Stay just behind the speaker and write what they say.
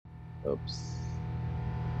Oops.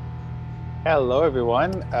 Hello,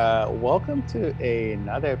 everyone. Welcome to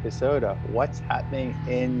another episode of What's Happening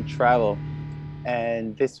in Travel.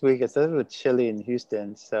 And this week it's a little chilly in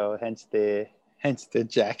Houston, so hence the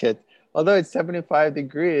jacket. Although it's 75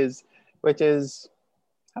 degrees, which is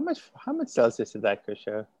how much Celsius is that,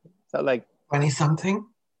 Krisha? Is that like 20 something?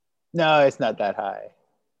 no, it's not that high.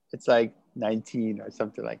 It's like 19 or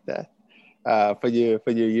something like that. For your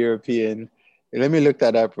European. Let me look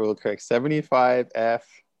that up real quick. 75 F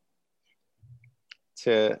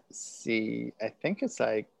to C. I think it's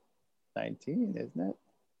like 19, isn't it?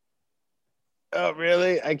 Oh,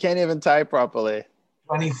 really? I can't even type properly.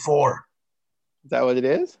 24. Is that what it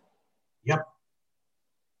is? Yep.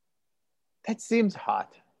 That seems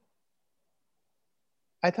hot.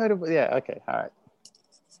 I thought it was, yeah, okay, all right.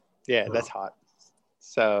 Yeah, that's hot.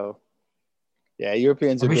 So, yeah,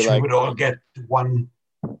 Europeans I would be wish we like, would all get one.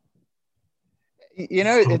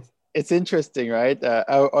 it's interesting, right?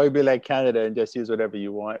 Or you'd be like Canada and just use whatever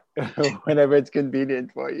you want whenever it's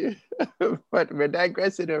convenient for you. But we're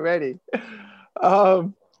digressing already.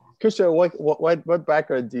 Krisha, what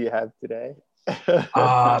background do you have today?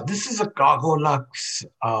 This is a Cargo Lux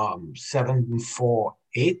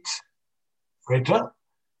 748 freighter,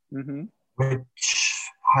 Mm-hmm. which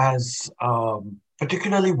has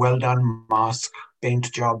particularly well done mask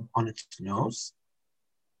paint job on its nose.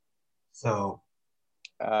 So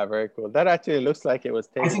Very cool. That actually looks like it was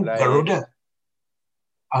I taken think by,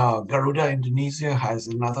 Garuda Indonesia has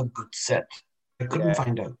another good set. I couldn't yeah,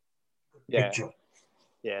 find a yeah, picture.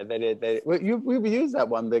 yeah. We've used that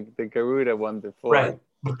one, the Garuda one before, Right.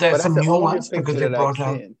 But but there's that's some the new only ones because picture they that I've brought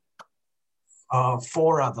out seen.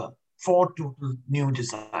 four total new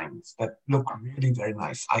designs that look really very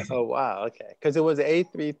nice, I Oh think. wow, okay. Because it was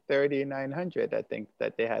A330-900, I think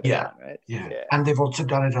that they had it Yeah, on, right? yeah. Yeah. And they've also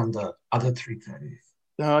done it on the other 330s.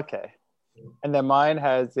 Oh, okay. And then mine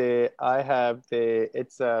has I have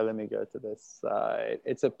it's let me go to this side.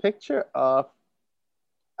 It's a picture of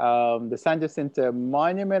the San Jacinto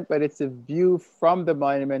Monument, but it's a view from the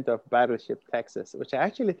monument of Battleship Texas, which I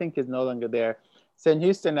actually think is no longer there. So in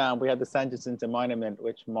Houston now, we have the San Jacinto Monument,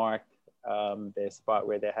 which marked the spot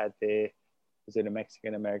where they had was it the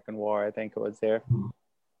Mexican-American War? I think it was there.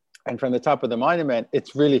 And from the top of the monument,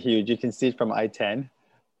 it's really huge. You can see it from I-10.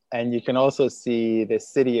 And you can also see the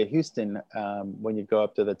city of Houston when you go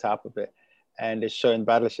up to the top of it. And it's showing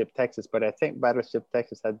Battleship Texas, but I think Battleship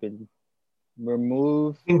Texas had been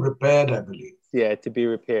removed, Being repaired, I believe. yeah, to be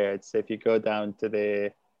repaired. So if you go down to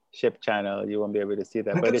the ship channel, you won't be able to see I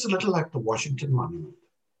that. think But it's a little like the Washington Monument.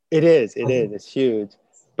 it I is, think it's huge.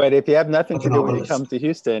 But if you have nothing like to an do when you come obelisk. to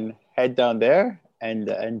Houston, head down there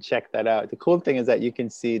and check that out. The cool thing is that you can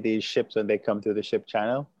see these ships when they come through the ship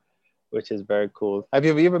channel, which is very cool. Have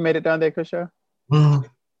you ever made it down there, Kusha? Mm,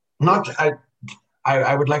 not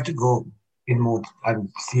I would like to go in more and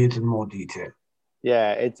see it in more detail.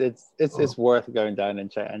 Yeah, it's Oh. worth going down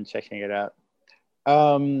and checking it out.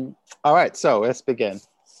 All right, so let's begin.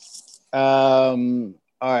 All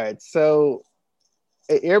right, so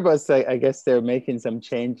Airbus, I guess they're making some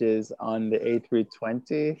changes on the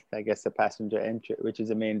A320. I guess the passenger entry, which is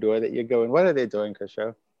the main door that you go in. What are they doing,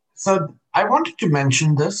 Krisho? So I wanted to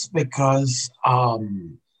mention this because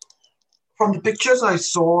from the pictures I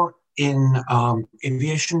saw in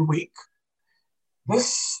Aviation Week,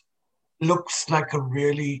 this looks like a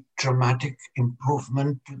really dramatic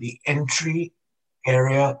improvement to the entry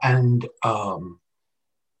area and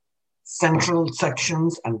central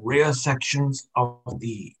sections and rear sections of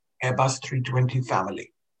the Airbus 320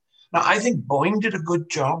 family. Now, I think Boeing did a good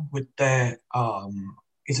job with their,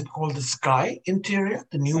 is it called the Sky interior,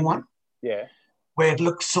 the new Mm-hmm. one, Yeah. where it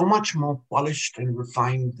looks so much more polished and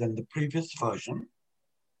refined than the previous version.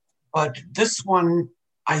 But this one,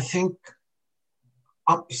 I think,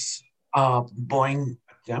 ups Boeing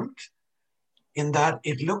attempt in that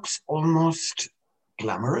it looks almost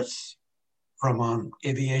glamorous from an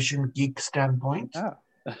aviation geek standpoint Oh.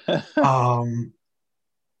 um,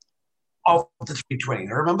 of the 320.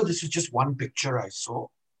 Now, remember, this is just one picture I saw,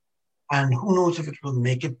 and who knows if it will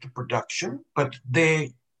make it to production, but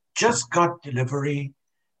they just got delivery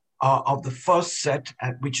of the first set,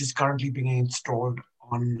 which is currently being installed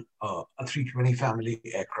on a 320 family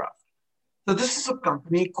aircraft. So this is a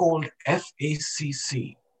company called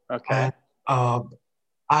FACC, Okay. and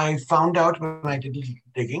I found out when I did a little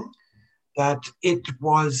digging that it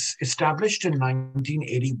was established in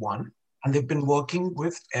 1981, and they've been working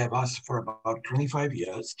with Airbus for about 25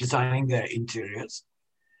 years, designing their interiors.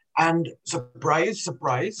 And surprise,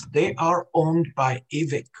 surprise, they are owned by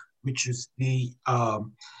AVIC, which is the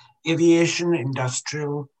Aviation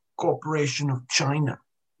Industrial Corporation of China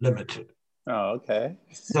Limited. Oh, okay.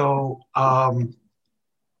 So um,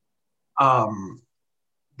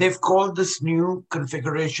 they've called this new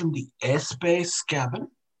configuration the airspace cabin,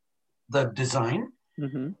 the design,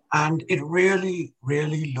 Mm-hmm. and it really,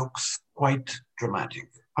 really looks quite dramatic.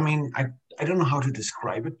 I mean, I don't know how to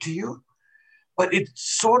describe it to you, but it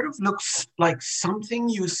sort of looks like something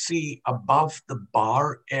you see above the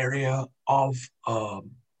bar area of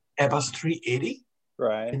Airbus 380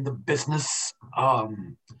 Right. in the business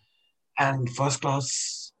and first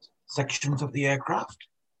class sections of the aircraft,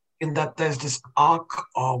 in that there's this arc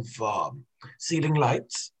of ceiling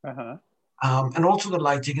lights Uh-huh. and also the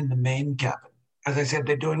lighting in the main cabin. As I said,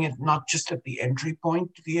 they're doing it not just at the entry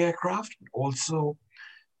point to the aircraft, but also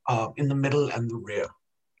in the middle and the rear.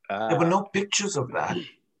 There were Ah, no pictures of that,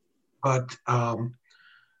 but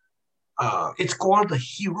it's called the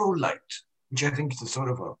Hero Light, which I think is a sort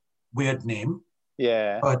of a weird name,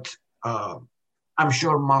 yeah. but I'm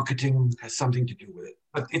sure marketing has something to do with it.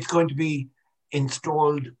 But it's going to be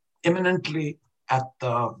installed imminently at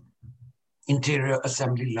the interior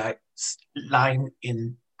assembly line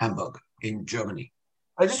in Hamburg, in Germany.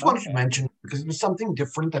 I just wanted to Okay. mention because it was something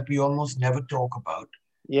different that we almost never talk about.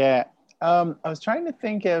 Yeah. I was trying to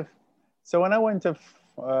think of, so when I went to,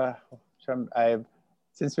 I,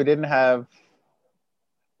 since we didn't have,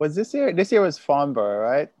 was this year? This year was Farnborough,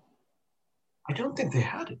 right? I don't think they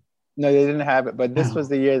had it. No, they didn't have it, but this was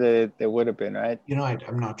No, the year that it would have been, right?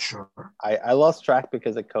 I'm not sure. I lost track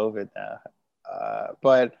because of COVID now.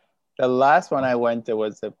 But the last one I went to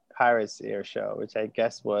was the Paris Air Show, which I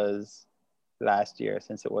guess was last year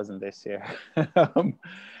since it wasn't this year.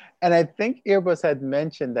 And I think Airbus had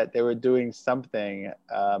mentioned that they were doing something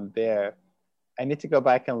there. I need to go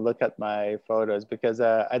back and look at my photos because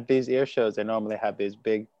at these air shows, they normally have these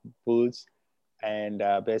big booths and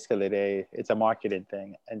basically it's a marketing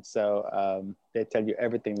thing. And so they tell you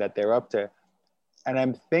everything that they're up to. And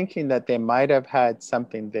I'm thinking that they might have had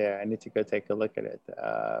something there. I need to go take a look at it.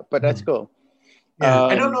 But that's Hmm. cool. Yeah,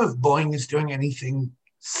 I don't know if Boeing is doing anything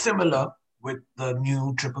similar with the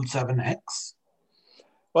new 777X,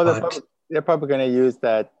 Well, but they're probably going to use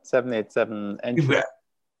that 787 entry yeah,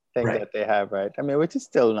 thing right, that they have, right? I mean, which is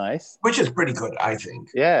still nice. which is pretty good, I think.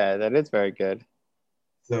 Yeah, that is very good.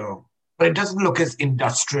 So, but it doesn't look as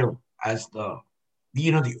industrial as the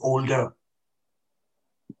older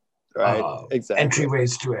Right, exactly.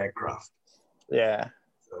 entryways to aircraft. Yeah.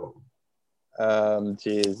 So,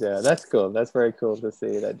 Geez, yeah, that's cool. That's very cool to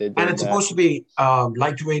see that they're and doing it's that, supposed to be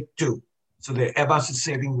lightweight too. So the Airbus is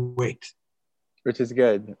saving weight, which is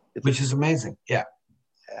good. which is amazing. Yeah.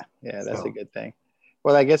 Yeah, yeah, that's a So good thing.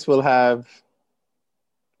 Well, I guess we'll have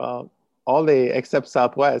well, all the except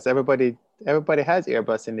Southwest. Everybody has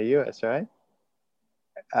Airbus in the US, right?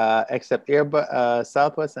 Except Airbus,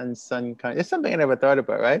 Southwest and Sun Country. It's something I never thought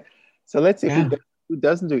about, right? So let's see yeah, who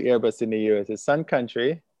doesn't do Airbus in the US. It's Sun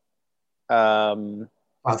Country, um,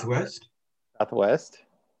 Southwest, Southwest.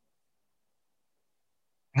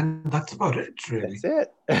 and that's about it, That's really.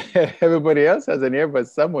 it. Everybody else has an Airbus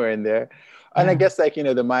somewhere in there. And I Yeah, guess like,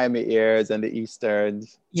 the Miami Airs and the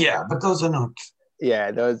Easterns. yeah, but those are not.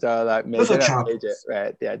 Yeah, those are like Those are they're not major, charters.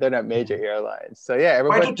 right? Yeah, they're not major Yeah. airlines. So yeah,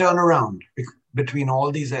 Quite everybody. a turnaround between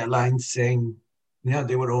all these airlines saying,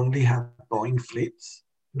 they would only have Boeing fleets.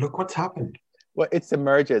 Look what's happened. Well, it's the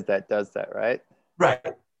mergers that does that, right? Right,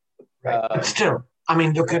 right. But Um, still, I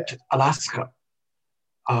mean, look yeah, at Alaska.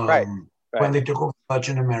 right, When right. they took over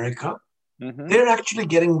Virgin America, Mm-hmm. they're actually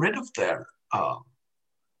getting rid of their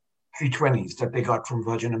 320s that they got from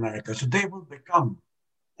Virgin America. So they will become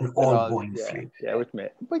an And all all, Boeing yeah, fleet. yeah, which may,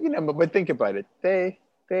 but but think about it. They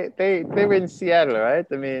were in Seattle, right?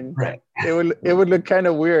 I mean, Right. it would look kind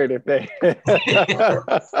of weird if they.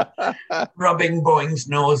 Rubbing Boeing's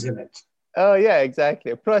nose in it. Oh yeah,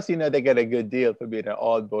 exactly. Plus, they get a good deal for being an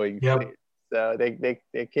all Boeing Yep. fleet. So they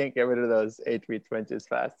can't get rid of those A320s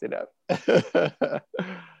fast enough.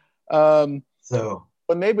 um, So,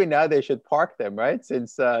 but maybe now they should park them, right?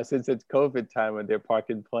 Since it's COVID time when they're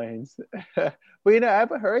parking planes. But I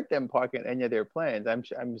haven't heard them parking any of their planes. I'm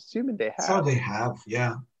assuming they so have. they have,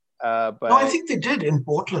 yeah. No, I But think they did in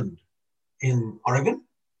Portland, in Oregon.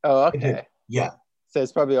 oh, They did. okay. Yeah. So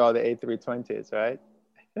it's probably all the A320s, right?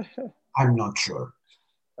 I'm not sure.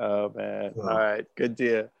 Oh man. All So, right, good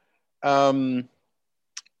deal. Um,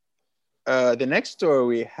 the next story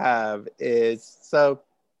we have is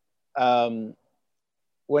um,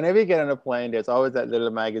 whenever you get on a plane, there's always that little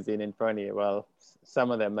magazine in front of you. Well,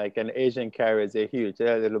 some of them, like an Asian carriers, they're huge.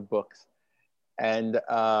 They're little books. And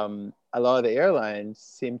a lot of the airlines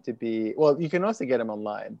seem to be, well, you can also get them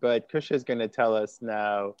online, but Kush is going to tell us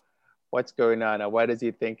now what's going on and why does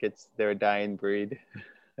he think it's their dying breed?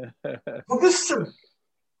 Well, this is an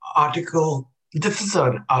article. This is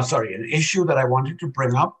an issue that I wanted to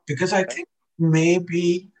bring up because I think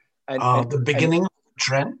maybe and, the and beginning of the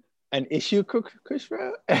trend. an issue,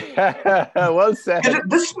 Kushra? Well said.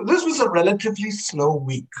 This was a relatively slow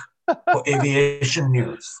week for aviation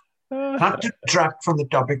news. Not to detract from the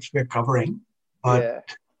topics we're covering, but Yeah.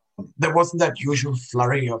 there wasn't that usual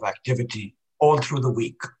flurry of activity all through the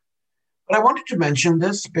week. But I wanted to mention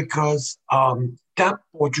this because TAP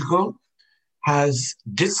Portugal has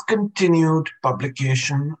discontinued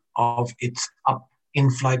publication of its Up in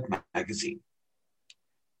Flight magazine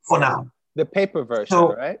for now. The paper version,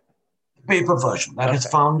 So, right? the paper version that is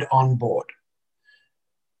Okay. found on board.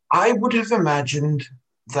 I would have imagined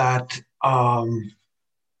that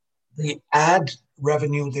the ad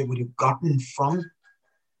revenue they would have gotten from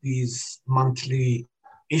these monthly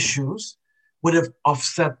issues would have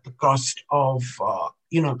offset the cost of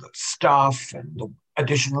the staff and the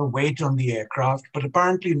additional weight on the aircraft, but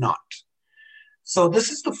apparently not. So this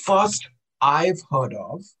is the first I've heard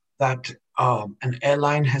of that an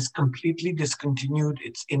airline has completely discontinued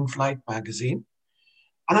its in-flight magazine.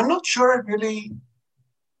 And I'm not sure I really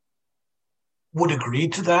would agree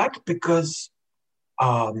to that because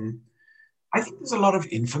I think there's a lot of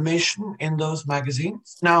information in those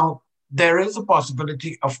magazines. Now, there is a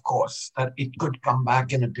possibility, of course, that it could come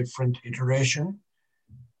back in a different iteration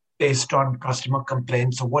based on customer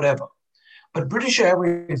complaints or whatever. But British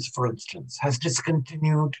Airways, for instance, has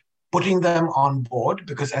discontinued putting them on board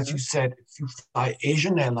because, as you said, if you fly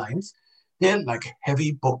Asian Airlines, they're like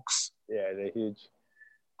heavy books. Yeah, they're huge.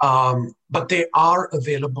 But they are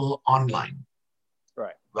available online.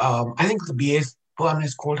 Right. I think the BA one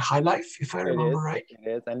is called High Life, if I remember right. It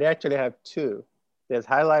is. And they actually have two. There's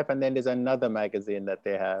High Life, and then there's another magazine that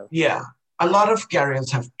they have. Yeah. A lot of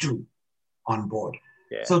carriers have two on board.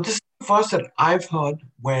 Yeah. So this is the first that I've heard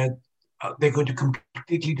where they're going to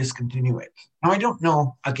completely discontinue it. Now, I don't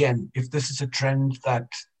know, again, if this is a trend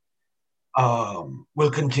that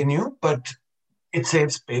will continue, but it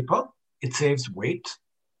saves paper, it saves weight,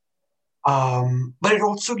 but it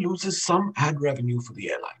also loses some ad revenue for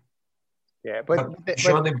the airline. Yeah, but I'm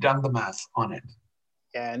sure they've done the math on it.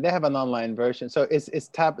 Yeah, and they have an online version. So is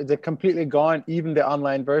it completely gone, even the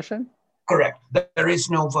online version? Correct. There is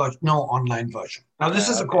no online version. Now, this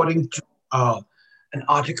is according to an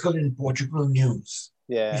article in Portugal News,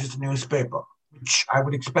 which is a newspaper, which I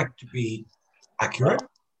would expect to be accurate.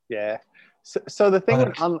 Yeah. So the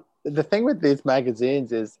thing with these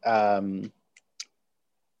magazines is, I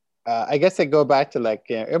guess they go back to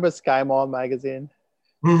remember Sky Mall magazine?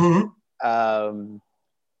 Mm-hmm.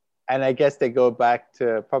 And I guess they go back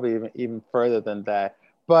to probably even further than that.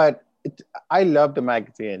 But I love the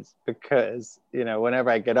magazines because, whenever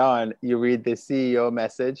I get on, you read the CEO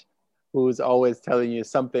message, who's always telling you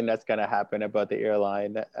something that's going to happen about the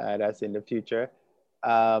airline that's in the future.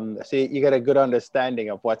 So you get a good understanding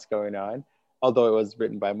of what's going on, although it was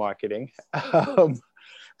written by marketing.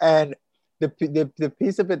 And the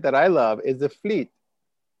piece of it that I love is the fleet.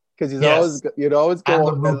 Because you'd always go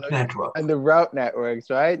on the route network. And the route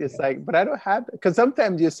networks, right? It's like, but I don't have it. Because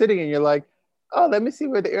sometimes you're sitting and you're like, oh, let me see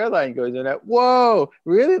where the airline goes. And like, whoa,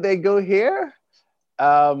 really? They go here?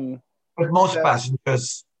 But most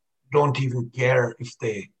passengers don't even care if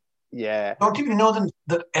they don't even know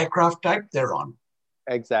the aircraft type they're on.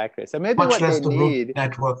 Exactly. So maybe much what less they the need, route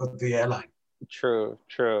network of the airline. True.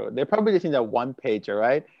 They probably just need a one pager,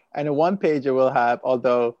 right? And a one pager will have,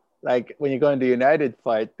 although like when you go into United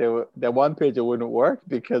flight, the one pager wouldn't work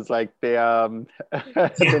because like the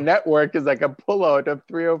network is like a pullout of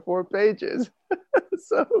 3 or 4 pages.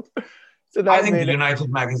 so that I think the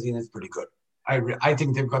United magazine is pretty good. I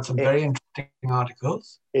think they've got some very interesting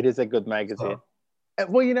articles. It is a good magazine.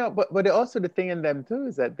 Well, but also the thing in them too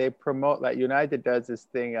is that they promote, like United does this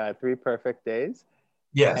thing, 3 Perfect Days.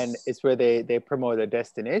 Yes. And it's where they promote a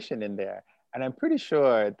destination in there. And I'm pretty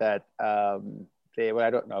sure that I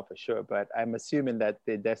don't know for sure, but I'm assuming that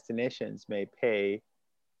the destinations may pay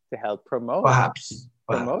to help promote that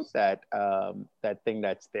thing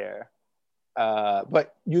that's there.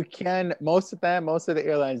 But you can, most of the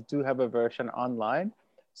airlines do have a version online.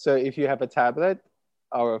 So if you have a tablet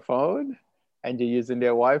or a phone and you're using their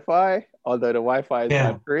Wi-Fi, although the Wi-Fi is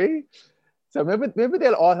not free, so maybe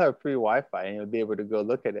they'll all have free Wi-Fi and you'll be able to go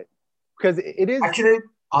look at it. Because it is... Actually,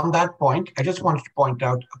 on that point, I just wanted to point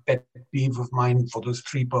out a pet peeve of mine for those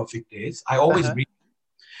 3 Perfect Days. I always read,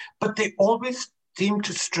 but they always seem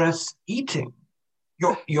to stress eating.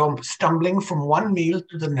 You're stumbling from one meal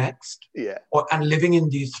to the next, and living in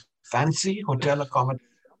these fancy hotel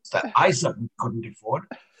accommodations that I certainly couldn't afford.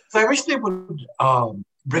 So I wish they would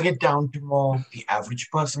bring it down to more the average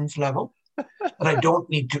person's level. That I don't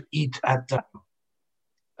need to eat at the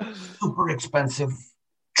super expensive,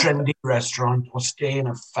 trendy restaurant or stay in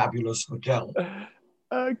a fabulous hotel.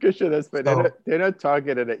 Krishna, that's but So, they're not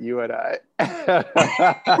targeted at you and I.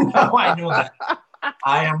 no, I know that.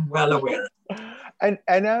 I am well aware. And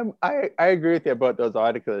I agree with you about those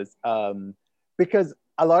articles, because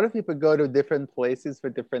a lot of people go to different places for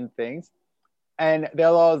different things, and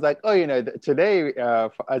they'll always like, oh, today,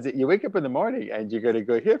 as you wake up in the morning and you're gonna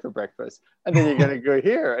go here for breakfast, and then you're gonna go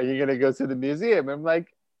here and you're gonna go to the museum. I'm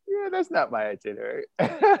like, yeah, that's not my itinerary.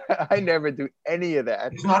 I never do any of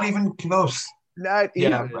that. It's not even close. Not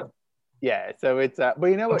Yeah, even. Yeah. So it's but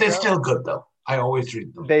you know but what? they're still good though. I always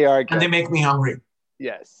read them. They are, And they make me hungry.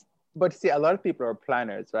 yes. But see, a lot of people are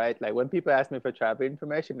planners, right? Like when people ask me for travel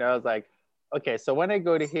information, I was like, okay, so when I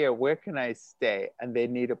go to here, where can I stay? And they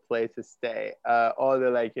need a place to stay. Or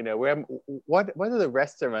they're like, what are the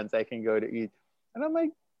restaurants I can go to eat? And I'm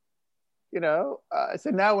like, so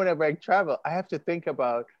now whenever I travel, I have to think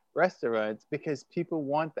about restaurants because people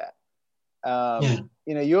want that. Yeah.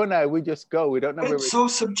 You and I, we just go. We don't know where It's so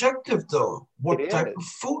subjective though. What type of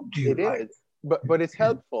food do you like? It is. But it's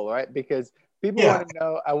helpful, right? Because people want to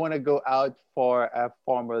know, I want to go out for a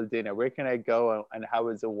formal dinner. Where can I go and how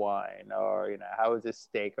is the wine? Or, how is the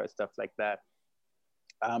steak or stuff like that.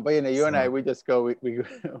 But, you and I, we just go, we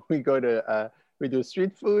go to, we do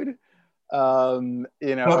street food.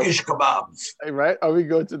 Turkish kebabs. Right? Or we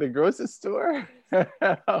go to the grocery store.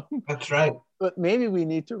 That's right. But maybe we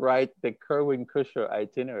need to write the Kerwin Kusher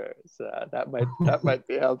itineraries. That might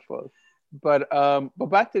be helpful. But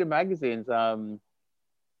back to the magazines. I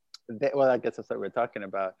guess that's what we're talking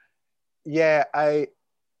about. Yeah,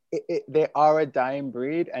 they are a dying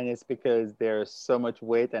breed, and it's because there's so much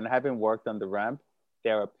weight. And having worked on the ramp,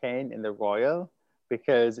 they're a pain in the royal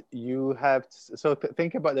because you have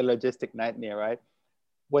think about the logistic nightmare, right?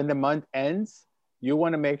 When the month ends, you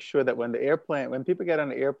want to make sure that when people get on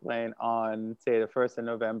the airplane on, say, the 1st of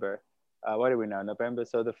November, what do we know? November.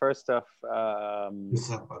 So the 1st of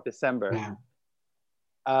December.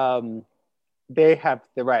 Yeah. They have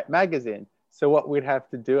the right magazine. So what we'd have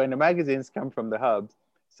to do, and the magazines come from the hubs,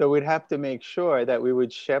 so we'd have to make sure that we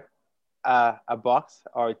would ship a box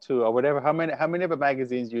or two or whatever, how many of the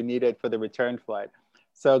magazines you needed for the return flight.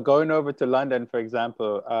 So going over to London, for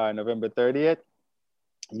example, November 30th,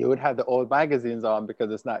 you would have the old magazines on because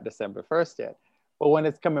it's not December 1st yet. But when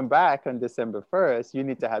it's coming back on December 1st, you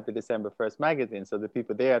need to have the December 1st magazine. So the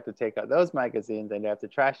people there have to take out those magazines and they have to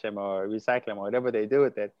trash them or recycle them or whatever they do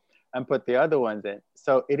with it and put the other ones in.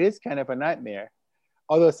 So it is kind of a nightmare.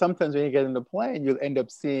 Although sometimes when you get in the plane, you'll end up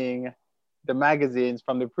seeing the magazines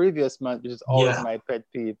from the previous month, which is always my pet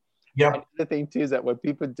peeve. Yep. And the thing too is that what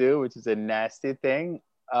people do, which is a nasty thing,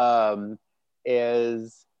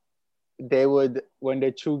 is they would, when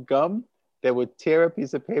they chew gum, they would tear a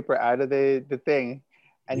piece of paper out of the thing,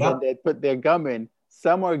 and then they'd put their gum in.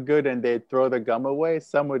 Some are good and they'd throw the gum away.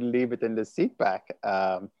 Some would leave it in the seat back.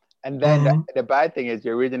 And then the bad thing is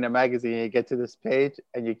you're reading the magazine, and you get to this page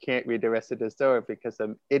and you can't read the rest of the story because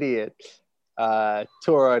some idiot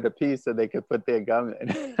tore out a piece so they could put their gum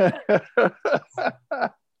in.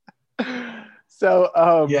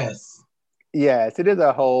 So yes, it is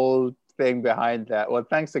a whole thing behind that. Well,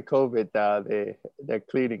 thanks to COVID, they're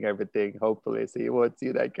cleaning everything, hopefully, so you won't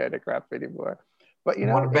see that kind of crap anymore. But you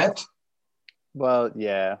want to bet? Well,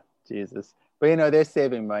 yeah, Jesus. But they're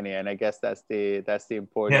saving money, and I guess that's the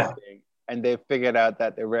important thing. And they figured out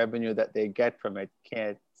that the revenue that they get from it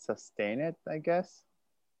can't sustain it, I guess.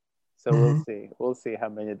 So we'll see how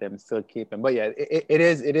many of them still keep them. But yeah, it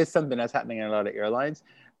is something that's happening in a lot of airlines.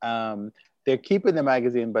 They're keeping the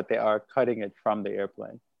magazine, but they are cutting it from the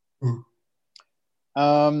airplane.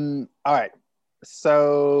 All right.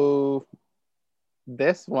 So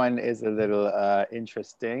this one is a little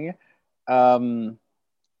interesting.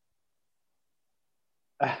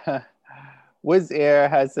 Wizz Air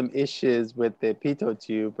has some issues with the pitot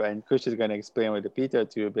tube, and Kush is going to explain what the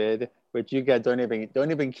pitot tube is, which you guys don't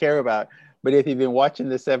even care about. But if you've been watching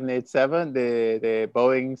the 787, the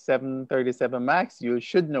Boeing 737 MAX, you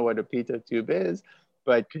should know what a pitot tube is.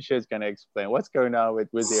 But Kush is going to explain what's going on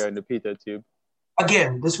with Wizz Air and the pitot tube.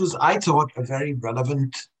 Again, this was, I thought, a very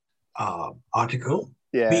relevant article.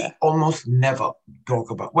 Yeah. We almost never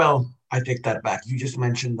talk about. Well, I take that back. You just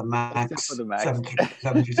mentioned the MAX,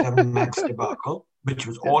 737 MAX debacle, which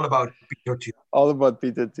was all about pitot tube. All about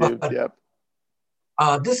pitot tubes, yep.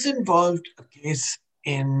 This involved a case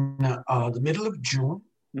in the middle of June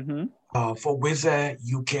for Wizz Air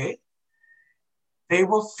UK. They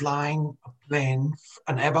were flying a plane,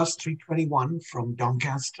 an Airbus 321 from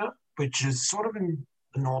Doncaster, which is sort of in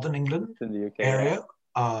the northern England It's in the UK, area,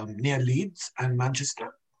 near Leeds and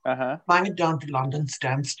Manchester, yeah. Uh-huh. flying it down to London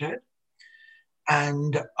Stansted.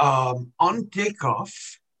 And on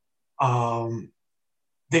takeoff, um,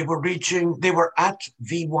 they were at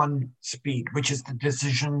V1 speed, which is the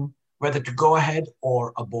decision whether to go ahead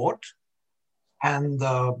or abort. And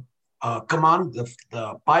the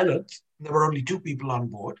the pilot, there were only two people on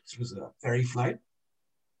board. This was a ferry flight.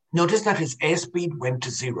 Noticed that his airspeed went to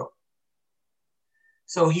 0.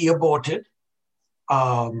 So he aborted.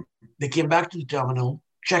 They came back to the terminal,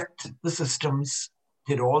 checked the systems,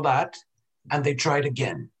 did all that, and they tried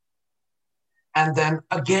again. And then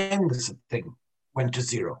again, this thing went to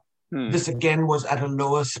 0. This again was at a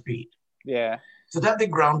lower speed. Yeah. So then they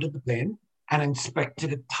grounded the plane and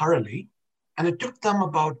inspected it thoroughly. And it took them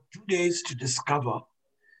about 2 days to discover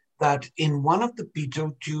that in one of the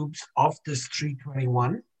pitot tubes of this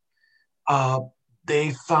 321,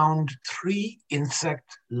 they found 3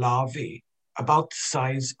 insect larvae about the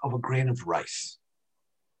size of a grain of rice.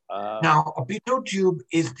 Now, a pitot tube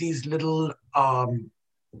is these little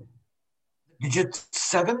digit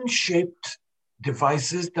 7 shaped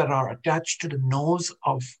devices that are attached to the nose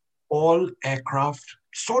of all aircraft,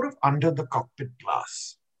 sort of under the cockpit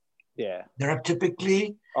glass. Yeah. There are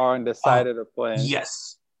typically... Or on the side of the plane.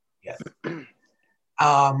 Yes. Yes.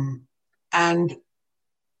 And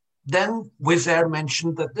then Wizz Air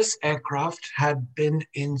mentioned that this aircraft had been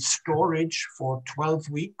in storage for 12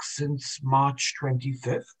 weeks since March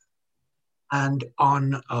 25th. And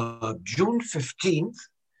on June 15th,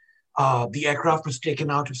 the aircraft was taken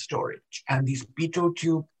out of storage and these pitot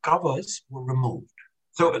tube covers were removed.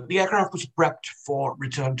 So the aircraft was prepped for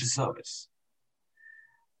return to service.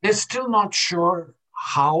 They're still not sure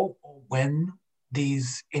how or when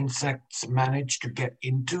these insects managed to get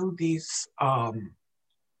into these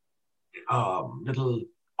little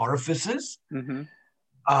orifices,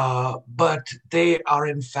 but they are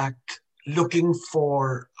in fact looking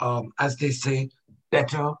for, as they say,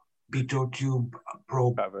 better pitot tube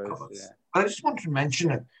probe covers. Yeah. I just want to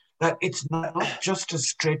mention it, that it's not just a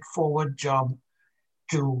straightforward job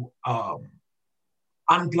to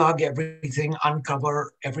unplug everything,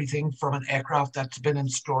 uncover everything from an aircraft that's been in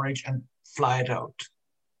storage and fly it out.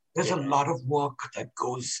 There's a lot of work that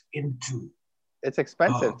goes into. It's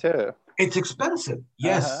expensive too. It's expensive,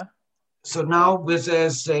 yes. So now Wizz Air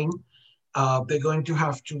is saying they're going to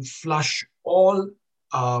have to flush all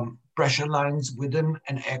pressure lines within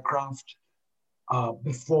an aircraft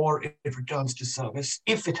before it returns to service,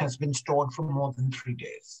 if it has been stored for more than 3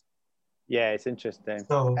 days. Yeah, it's interesting.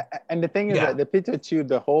 So, and the thing is that the pitot tube,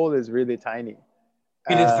 the hole is really tiny.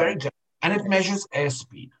 It is very tiny, and it measures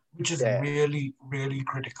airspeed, which is really, really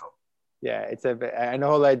critical. Yeah, and the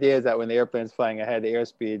whole idea is that when the airplane's flying ahead, the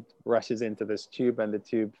airspeed rushes into this tube, and the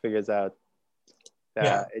tube figures out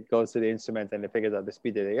that it goes to the instrument, and it figures out the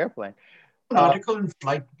speed of the airplane. An article in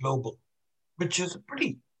Flight Global, which is a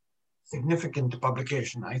pretty significant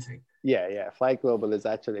publication, I think. Yeah. Flight Global is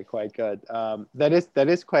actually quite good. That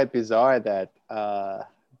is quite bizarre that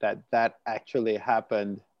that actually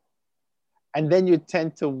happened, and then you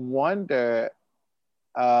tend to wonder.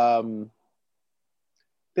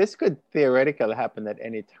 This could theoretically happen at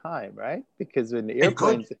any time, right? Because when the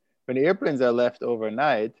airplanes are left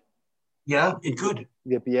overnight, it could.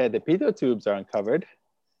 The pitot tubes are uncovered.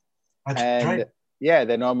 That's right. Yeah,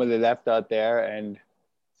 they're normally left out there, and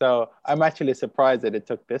so I'm actually surprised that it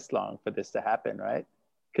took this long for this to happen, right?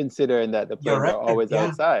 Considering that the planes are always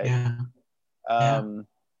outside.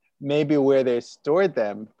 Maybe where they stored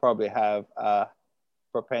them probably have a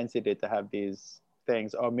propensity to have these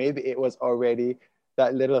things, or maybe it was already,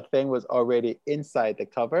 that little thing was already inside the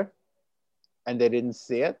cover and they didn't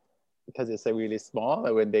see it because it's a really small,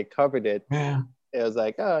 and when they covered it, it was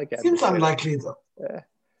like, oh, okay. Seems unlikely though.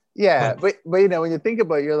 Yeah, but you know, when you think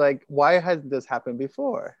about it, you're like, why hasn't this happened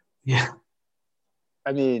before? Yeah.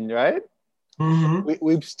 I mean, right? Mm-hmm.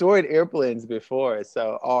 We've stored airplanes before,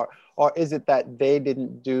 so or is it that they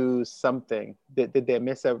didn't do something? Did they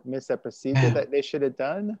miss a procedure that they should have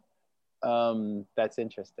done? That's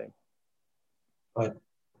interesting. But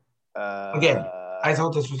again, I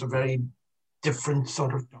thought this was a very different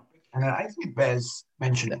sort of topic, and I think it bears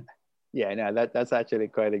mentioning. Yeah, no, that's actually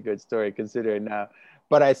quite a good story considering now.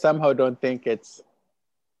 But I somehow don't think it's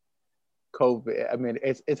COVID. I mean,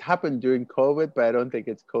 it's happened during COVID, but I don't think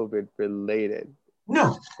it's COVID related.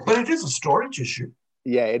 No, but it is a storage issue.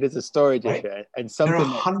 Yeah, it is a storage issue, and something. There are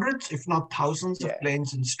hundreds, if not thousands, of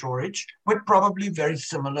planes in storage with probably very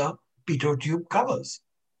similar pitot tube covers.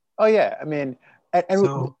 Oh yeah, I mean,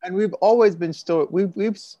 and we've always been stored.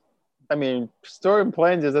 I mean, storing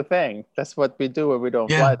planes is a thing. That's what we do when we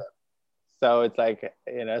don't fly them. So it's like,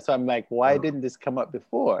 so I'm like, why didn't this come up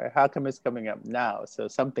before? How come it's coming up now? So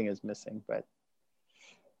something is missing, but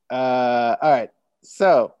all right.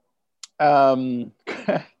 So we're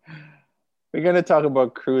going to talk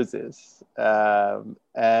about cruises.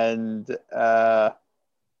 And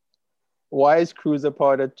why is cruise a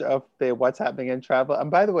part of the what's happening in travel? And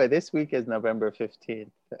by the way, this week is November 15th.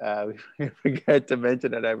 We forget to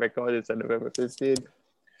mention that I recorded this on November 15th.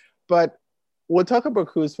 But we'll talk about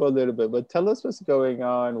cruise for a little bit, but tell us what's going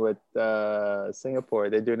on with Singapore.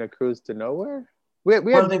 They're doing a cruise to nowhere?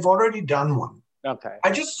 Well, they've already done one. Okay.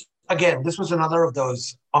 Again, this was another of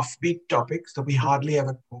those offbeat topics that we hardly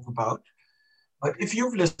ever talk about. But if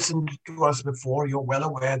you've listened to us before, you're well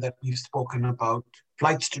aware that we've spoken about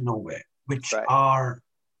flights to nowhere, which are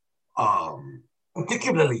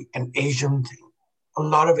particularly an Asian thing. A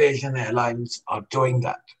lot of Asian airlines are doing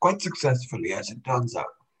that quite successfully, as it turns out.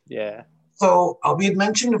 Yeah. So we had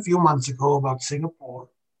mentioned a few months ago about Singapore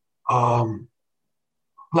planning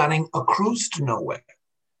a cruise to nowhere.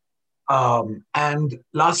 And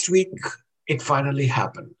last week, it finally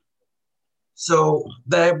happened. So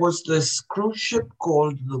there was this cruise ship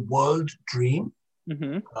called the World Dream,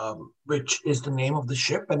 which is the name of the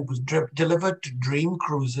ship, and it was delivered to Dream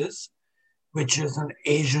Cruises, which is an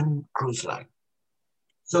Asian cruise line.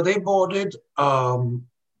 So they boarded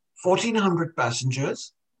 1,400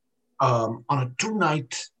 passengers on a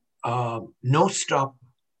 2-night no-stop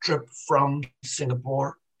trip from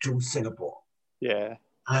Singapore to Singapore. Yeah.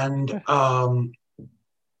 And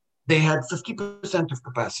they had 50% of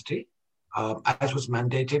capacity, as was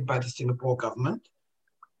mandated by the Singapore government.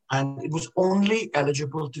 And it was only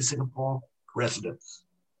eligible to Singapore residents.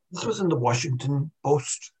 This was in the Washington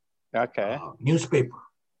Post newspaper.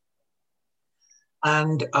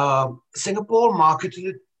 And Singapore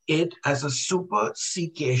marketed it as a super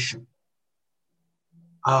seacation.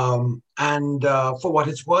 And for what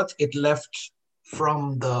it's worth, it left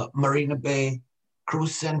from the Marina Bay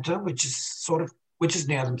Cruise Center, which is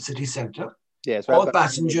near the city center. Yes, all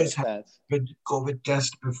passengers had a COVID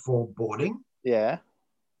test before boarding. Yeah.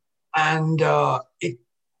 And it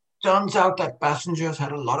turns out that passengers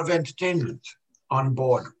had a lot of entertainment on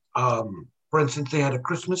board. For instance, they had a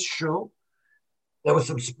Christmas show. There were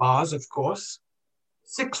some spas, of course,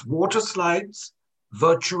 6 water slides,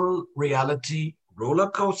 virtual reality roller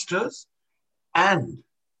coasters, and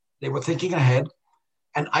they were thinking ahead,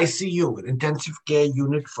 an ICU, an intensive care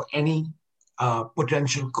unit for any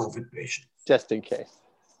potential COVID patient. Just in case.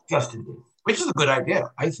 Just in case. Which is a good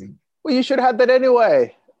idea, I think. Well, you should have that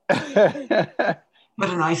anyway. But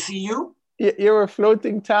an ICU? You're a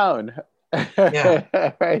floating town.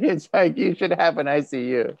 Yeah. Right? It's like you should have an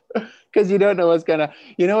ICU because you don't know what's gonna.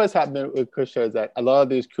 You know what's happening with cruise shows, that a lot of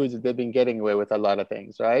these cruises, they've been getting away with a lot of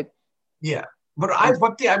things, right? Yeah, but I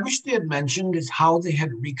wish they had mentioned is how they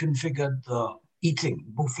had reconfigured the eating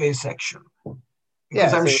buffet section,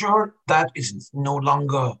 because I'm sure that is no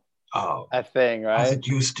longer a thing, right? As it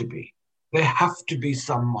used to be. There have to be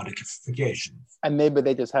some modifications. And maybe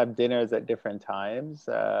they just have dinners at different times.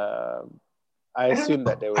 I assume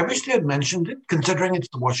that they would. I wish they had mentioned it, considering it's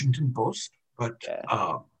the Washington Post. But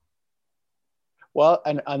well,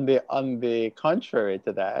 and on the contrary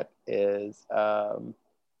to that is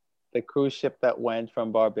the cruise ship that went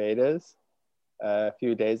from Barbados a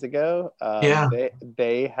few days ago.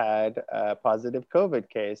 They had a positive COVID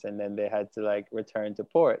case, and then they had to return to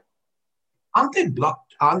port. Aren't they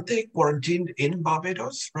blocked? Aren't they quarantined in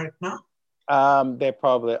Barbados right now? They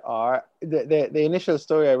probably are. The initial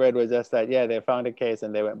story I read was just that, they found a case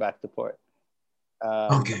and they went back to port.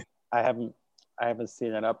 Okay. I haven't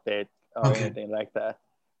seen an update or anything like that.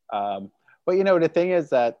 But the thing is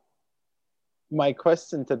that my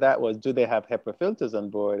question to that was, do they have HEPA filters on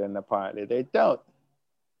board? And apparently they don't.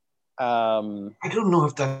 I don't know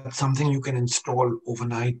if that's something you can install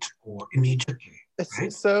overnight or immediately.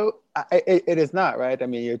 Right? So it is not, right? I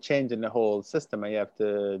mean, you're changing the whole system, and you have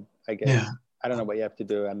to, I guess, I don't know what you have to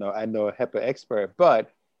do. I know a HEPA expert,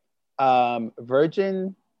 but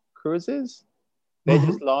Virgin Cruises, they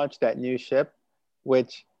just launched that new ship,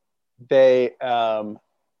 which they, at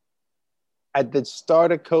the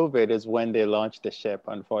start of COVID is when they launched the ship,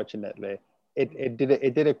 unfortunately. It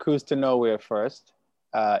did a cruise to nowhere first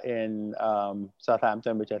in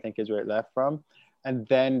Southampton, which I think is where it left from. And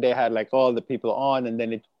then they had all the people on, and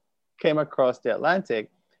then it came across the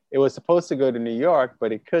Atlantic. It was supposed to go to New York,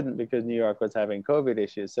 but it couldn't because New York was having COVID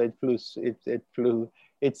issues. So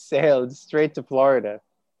it sailed straight to Florida.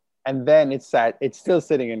 And then it's still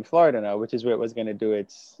sitting in Florida now, which is where it was going to do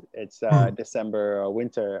its December or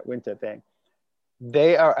winter thing.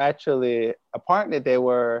 They are actually, apparently they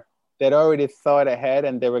were they'd already thought ahead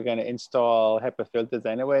and they were going to install HEPA filters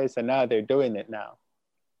anyway. So now they're doing it now.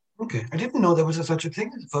 Okay, I didn't know there was such a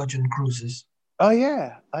thing as Virgin Cruises. Oh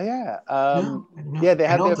yeah, oh yeah, No, I know. yeah. They I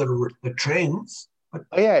have know their the trains, but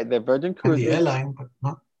oh yeah, the Virgin and the Cruises. airline, but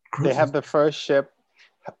not They have cruises. the first ship.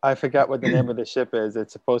 I forgot what the name of the ship is.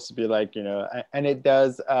 It's supposed to be like, and it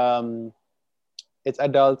does. It's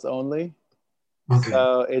adults only. Okay.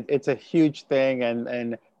 So it's a huge thing,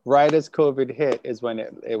 and right as COVID hit is when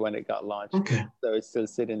it got launched. Okay. So it's still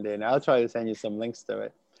sitting there. And I'll try to send you some links to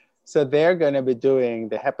it. So they're going to be doing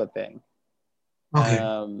the HEPA thing,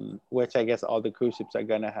 Okay. which I guess all the cruise ships are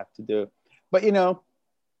going to have to do. But it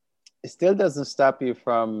still doesn't stop you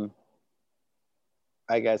from,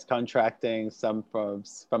 I guess, contracting some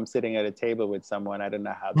from sitting at a table with someone. I don't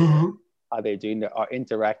know how they're doing it, or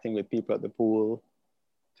interacting with people at the pool,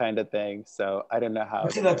 kind of thing. So I don't know how.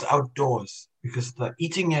 I'd say that's outdoors because the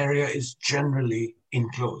eating area is generally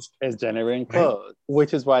enclosed. It's generally enclosed, right?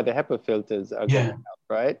 Which is why the HEPA filters are going to help,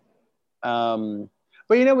 right?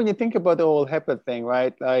 But when you think about the whole HEPA thing,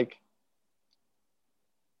 right? Like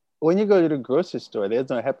when you go to the grocery store, there's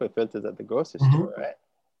no HEPA filters at the grocery store, right?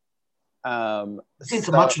 It's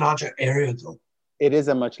a much larger area, though. It is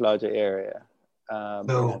a much larger area.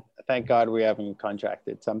 Thank God we haven't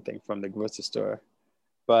contracted something from the grocery store.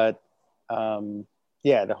 But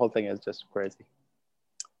yeah, the whole thing is just crazy.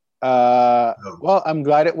 Well, I'm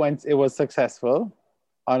glad it was successful,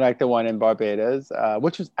 unlike the one in Barbados,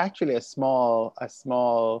 which was actually a small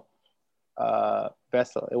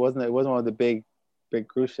vessel. It wasn't one of the big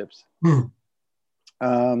cruise ships.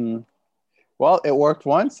 Well, it worked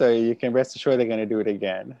once, so you can rest assured they're going to do it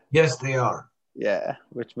again. Yes, they are. Yeah,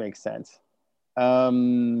 which makes sense.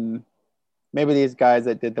 Maybe these guys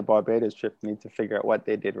that did the Barbados trip need to figure out what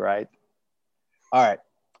they did right. All right.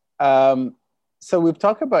 So we've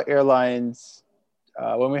talked about airlines.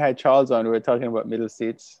 When we had Charles on, we were talking about middle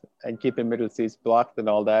seats and keeping middle seats blocked and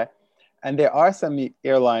all that. And there are some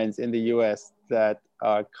airlines in the US that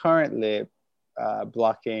are currently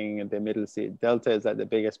blocking the middle seat. Delta is like the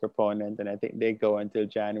biggest proponent, and I think they go until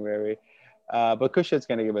January. But Kusha's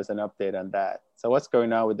going to give us an update on that. So what's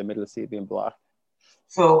going on with the middle seat being blocked?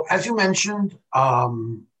 So as you mentioned,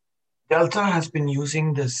 Delta has been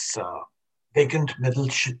using this vacant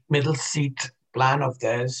middle seat plan of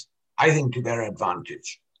theirs, I think, to their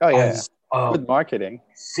advantage. Oh yeah, good marketing.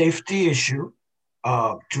 Safety issue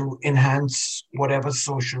to enhance whatever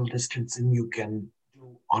social distancing you can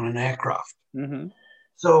do on an aircraft.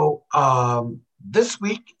 So this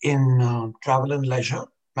week in Travel and Leisure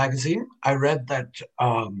magazine, I read that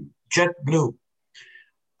JetBlue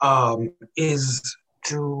is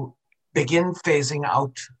to begin phasing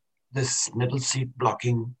out this middle seat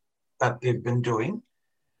blocking that they've been doing,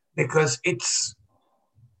 because it's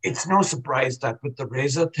no surprise that with the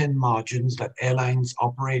razor thin margins that airlines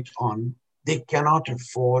operate on, they cannot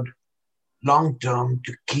afford long term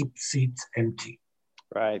to keep seats empty.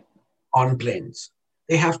 Right. On planes.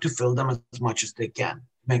 They have to fill them as much as they can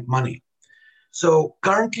to make money. So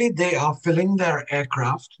currently they are filling their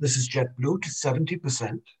aircraft, this is JetBlue, to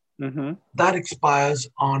 70%. That expires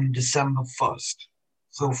on December 1st.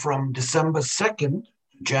 So from December 2nd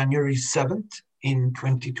to January 7th in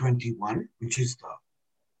 2021, which is the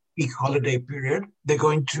peak holiday period, they're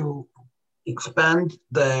going to expand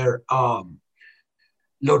their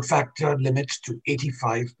load factor limits to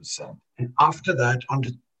 85%. And after that, on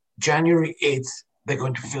January 8th, they're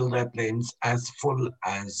going to fill their planes as full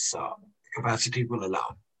as capacity will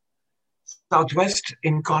allow. Southwest,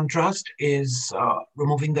 in contrast, is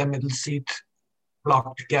removing their middle seat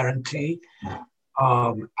blocked guarantee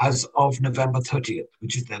as of November 30th,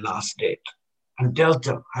 which is their last date. And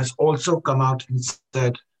Delta has also come out and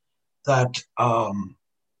said that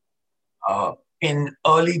in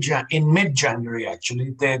mid-January,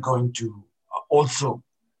 actually, they're going to also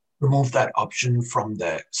remove that option from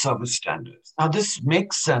their service standards. Now, this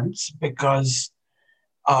makes sense because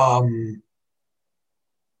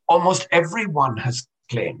almost everyone has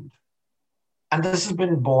claimed, and this has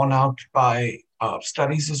been borne out by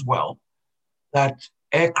studies as well, that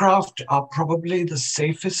aircraft are probably the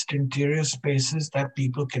safest interior spaces that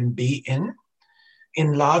people can be in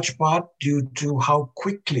large part due to how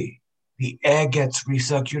quickly the air gets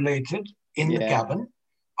recirculated in the cabin,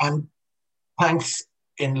 and thanks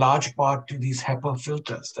in large part to these HEPA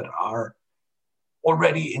filters that are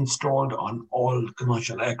already installed on all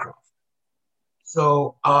commercial aircraft.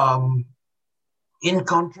 So in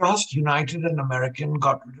contrast, United and American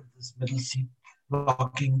got rid of this middle seat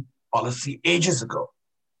blocking policy ages ago.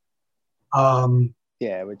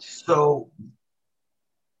 So,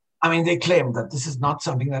 I mean, they claim that this is not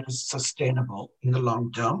something that is sustainable in the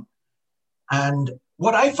long term. And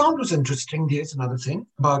what I found was interesting, here's another thing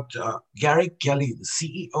about Gary Kelly, the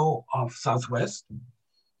CEO of Southwest.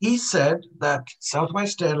 He said that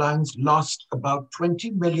Southwest Airlines lost about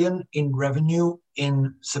 20 million in revenue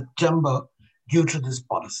in September due to this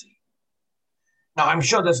policy. Now, I'm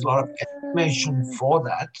sure there's a lot of estimation for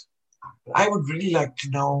that. But I would really like to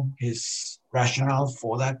know his rationale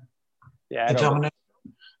for that determination.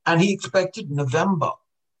 And he expected November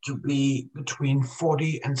to be between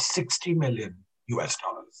 40 and 60 million US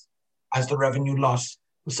dollars as the revenue loss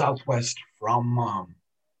for Southwest from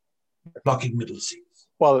blocking middle seats.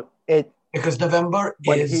 Well, because November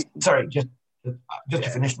is just to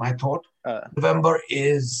finish my thought. November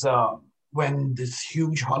is when this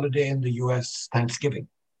huge holiday in the US, Thanksgiving,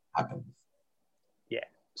 happens. Yeah,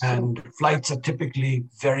 and flights are typically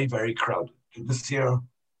very, very crowded. This year,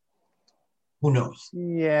 who knows?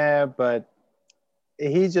 Yeah, but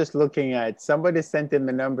he's just looking at, somebody sent him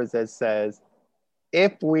the numbers that says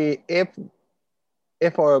if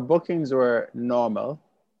our bookings were normal,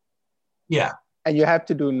 yeah, and you have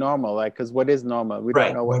to do normal, like, because what is normal? We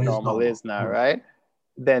don't know what normal is now, right?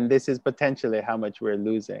 Then this is potentially how much we're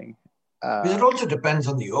losing. It also depends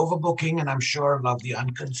on the overbooking, and I'm sure a lot of the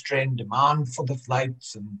unconstrained demand for the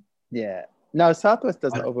flights. And yeah, now Southwest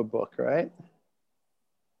doesn't overbook, right?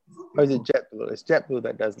 Or is it JetBlue? It's JetBlue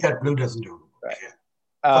that doesn't. JetBlue doesn't do it. Right.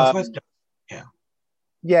 Southwest does. Yeah.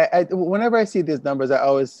 Yeah. Whenever I see these numbers, I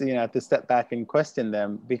always have to step back and question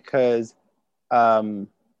them because,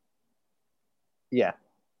 yeah,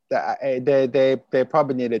 they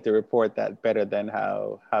probably needed to report that better than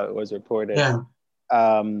how it was reported. Yeah.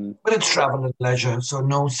 But it's travel and leisure, so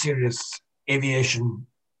no serious aviation.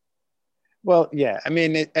 Well, yeah, I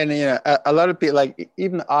mean, a lot of people, like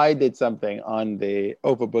even I did something on the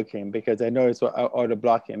overbooking because I know it's or the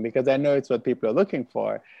blocking because I know it's what people are looking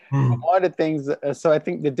for. One of the things, so I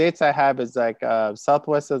think the dates I have is like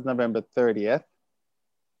Southwest is November 30th.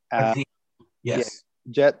 Yes. Yeah,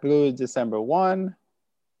 JetBlue is December 1.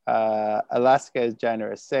 Alaska is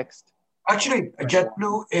January 6th. Actually,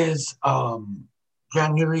 JetBlue is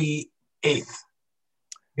January 8th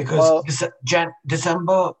because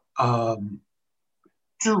December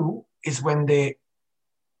 2 is when they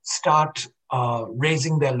start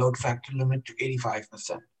raising their load factor limit to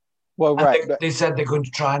 85%. Well, right. They said they're going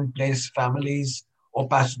to try and place families or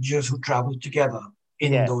passengers who travel together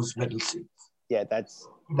in those middle seats. Yeah,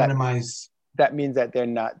 minimize. That means that they're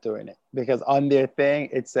not doing it because on their thing,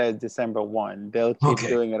 it says December 1. They'll keep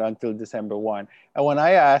doing it until December 1. And when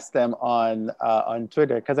I asked them on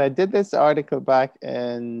Twitter, because I did this article back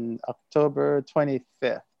in October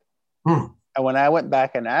 25th. And when I went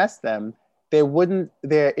back and asked them, they wouldn't,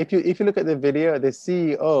 if you look at the video, the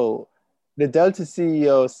CEO, the Delta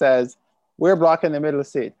CEO says, we're blocking the middle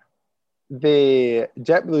seat. The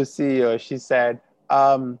JetBlue CEO, she said,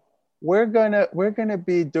 we're gonna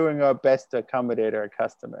be doing our best to accommodate our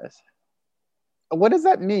customers. What does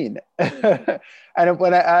that mean? And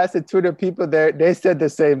when I asked the Twitter people there, they said the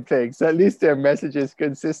same thing. So at least their message is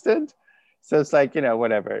consistent. So it's like,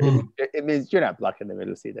 whatever. It means you're not blocking the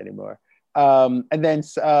middle seat anymore. And then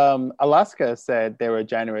Alaska said they were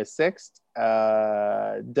January 6th.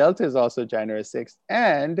 Delta is also January 6th.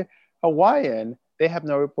 And Hawaiian, they have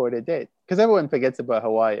no reported date. Because everyone forgets about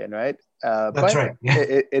Hawaiian, right? That's right. Yeah.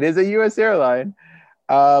 It is a U.S. airline.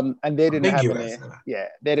 And they didn't have any. Yeah,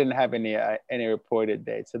 they didn't have any reported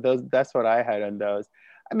dates. So that's what I had on those.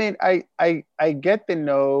 I mean, I get the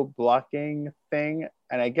no blocking thing,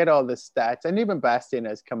 and I get all the stats. And even Bastian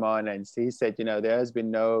has come on and he said, there has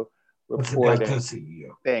been no reporting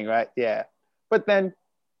thing, right? Yeah, but then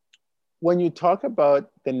when you talk about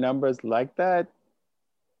the numbers like that,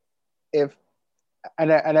 I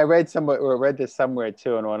read this somewhere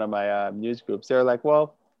too in one of my news groups. They're like,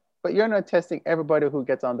 well, but you're not testing everybody who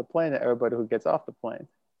gets on the plane and everybody who gets off the plane.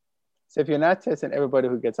 So if you're not testing everybody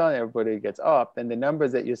who gets on, everybody who gets off, then the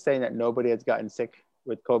numbers that you're saying that nobody has gotten sick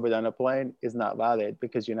with COVID on a plane is not valid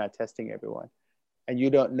because you're not testing everyone. And you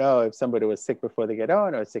don't know if somebody was sick before they get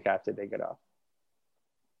on or sick after they get off.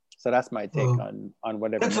 So that's my take on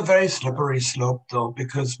whatever. That's a very slippery slope, though,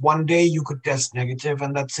 because one day you could test negative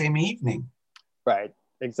and that same evening. Right.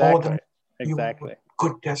 Exactly. Exactly.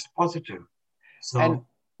 Could test positive. So. And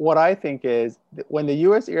what I think is when the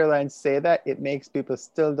U.S. airlines say that, it makes people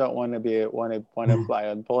still don't want to fly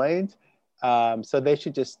on planes. So they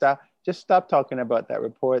should just stop talking about that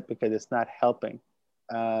report because it's not helping.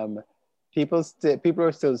 People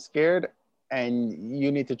are still scared, and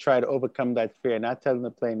you need to try to overcome that fear. Not tell them the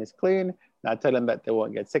plane is clean, not tell them that they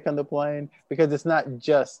won't get sick on the plane, because it's not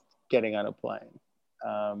just getting on a plane.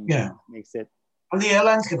 Makes it. And the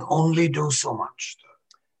airlines can only do so much.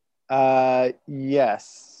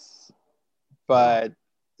 Yes, Uh, but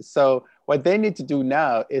so what they need to do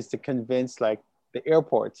now is to convince like the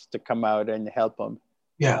airports to come out and help them.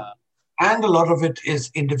 yeah. And a lot of it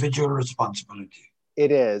is individual responsibility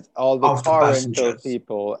It is all the of the car rental passengers.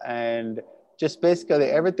 people and just basically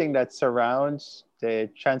everything that surrounds the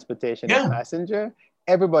transportation of Yeah. passenger.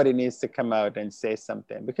 Everybody needs to come out and say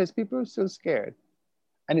something because people are so scared,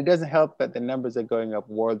 and it doesn't help that the numbers are going up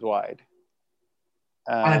worldwide.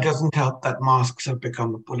 And it Uh, doesn't help that masks have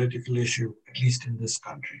become a political issue, at least in this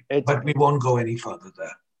country. it's But we won't go any further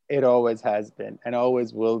there. it always has been and always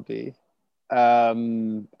will be.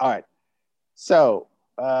 All right. So,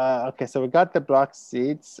 okay, so we got the block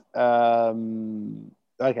seats.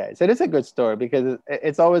 Okay, so this is a good story because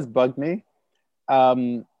it's always bugged me. Um,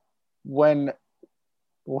 when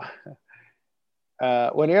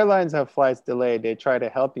when airlines have flights delayed, they try to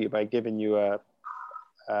help you by giving you a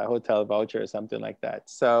hotel voucher or something like that.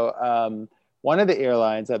 So, one of the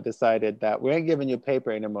airlines have decided that we ain't giving you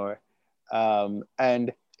paper anymore,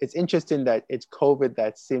 and it's interesting that it's COVID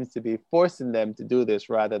that seems to be forcing them to do this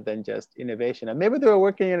rather than just innovation. And maybe they were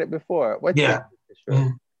working on it before. What do you Yeah. think, Kishore?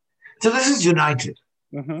 Mhm. So this is United.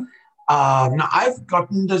 Mm-hmm. Now, I've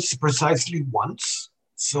gotten this precisely once.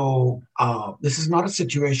 So this is not a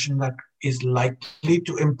situation that is likely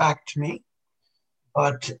to impact me,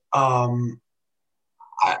 but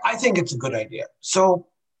I think it's a good idea. So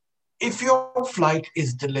if your flight is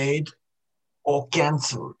delayed or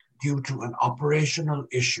canceled due to an operational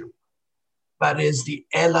issue, that is, the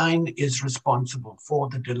airline is responsible for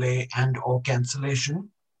the delay and or cancellation,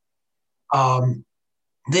 um,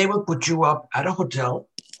 they will put you up at a hotel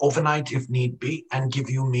overnight if need be and give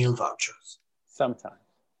you meal vouchers. Sometimes.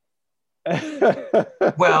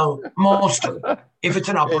 Well, most of the time, if it's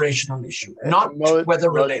an operational issue, not weather Most of the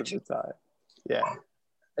related, time. Yeah.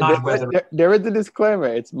 not weather. There is a disclaimer.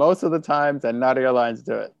 It's most of the times, and not airlines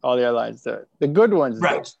do it. All airlines do it. The good ones do.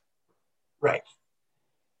 Right, right.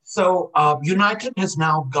 So United has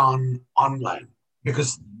now gone online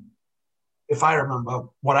because if I remember,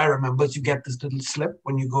 what I remember is you get this little slip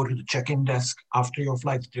when you go to the check-in desk after your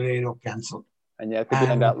flight's delayed or canceled. And you have to be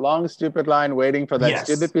on And that long, stupid line waiting for that yes,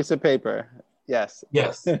 stupid piece of paper. Yes.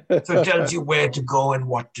 yes. So it tells you where to go and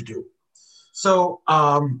what to do. So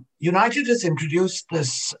United has introduced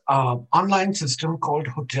this online system called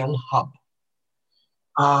Hotel Hub.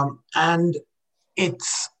 And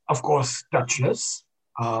it's, of course, touchless.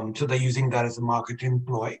 So they're using that as a marketing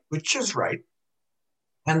ploy, which is right.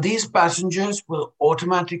 And these passengers will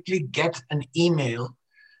automatically get an email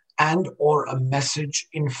and or a message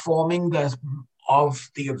informing them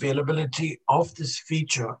of the availability of this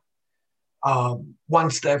feature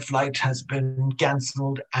once their flight has been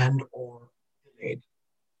cancelled and or delayed.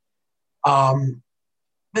 Um,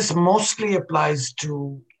 this mostly applies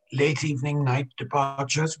to late evening night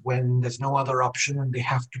departures when there's no other option and they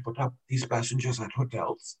have to put up these passengers at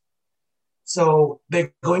hotels. So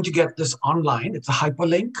they're going to get this online. It's a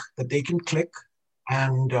hyperlink that they can click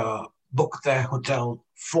and book their hotel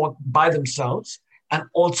for by themselves and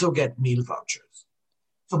also get meal vouchers.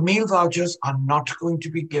 So meal vouchers are not going to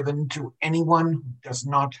be given to anyone who does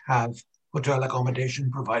not have hotel accommodation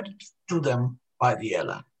provided to them by the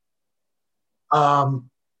airline. Um,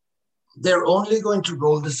 they're only going to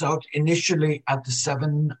roll this out initially at the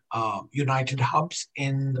 7 United hubs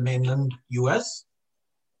in the mainland US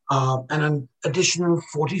and an additional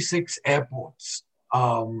 46 airports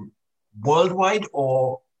worldwide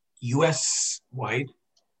or US wide.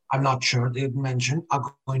 I'm not sure, they didn't mention, are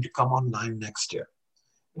going to come online next year.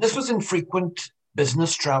 This was infrequent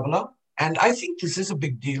business traveler, and I think this is a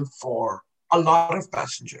big deal for a lot of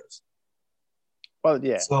passengers. Well,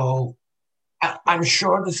 yeah. So I'm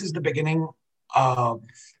sure this is the beginning uh,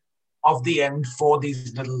 of the end for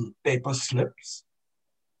these little paper slips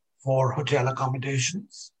for hotel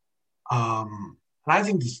accommodations. And I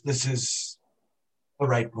think this is the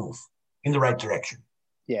right move in the right direction.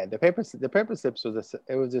 Yeah, the paper slips was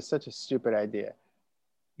it was just such a stupid idea.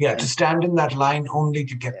 Yeah, to And stand in that line only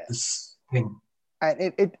to get yeah. this thing.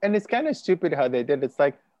 And it's kind of stupid how they did. It's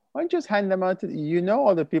like, why don't you just hand them out to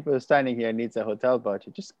all the people who are standing here needs a hotel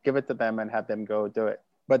voucher. Just give it to them and have them go do it.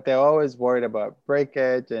 But they're always worried about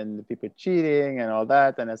breakage and the people cheating and all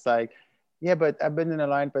that. And it's like, yeah, but I've been in a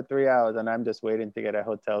line for 3 hours and I'm just waiting to get a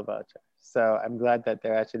hotel voucher. So I'm glad that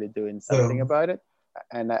they're actually doing something So about it.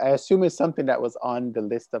 And I assume it's something that was on the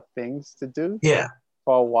list of things to do yeah,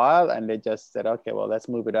 for a while. And they just said, okay, well, let's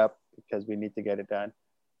move it up because we need to get it done.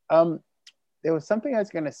 Um, there was something I was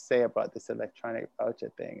going to say about this electronic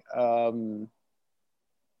voucher thing. I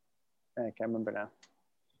can't remember now.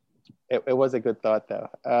 It was a good thought though.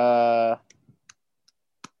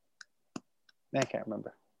 I can't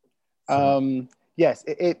remember. So Yes,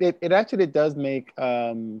 it actually does make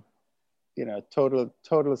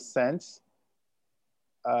total sense.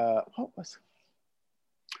 What was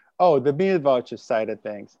Oh, the meal voucher side of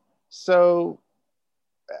things. So,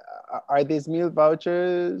 are these meal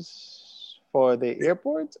vouchers for the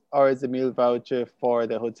airport or is the meal voucher for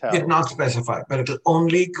the did hotels? not specify, but it'll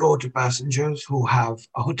only go to passengers who have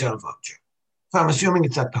a hotel voucher. So I'm assuming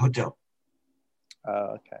it's at the hotel,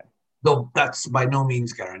 Okay. though that's by no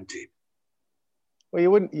means guaranteed. Well,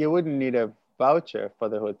 you wouldn't need a voucher for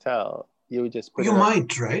the hotel. You would just put You it on.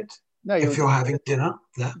 might, right? No, you If would you're just put having it. dinner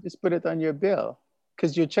there. You just put it on your bill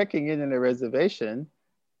because you're checking in a reservation,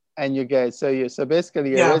 and you get so basically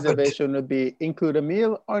your Yeah, but reservation would be include a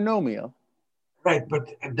meal or no meal. right, but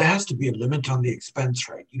there has to be a limit on the expense,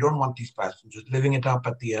 right? You don't want these passengers living it up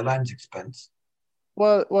at the airline's expense.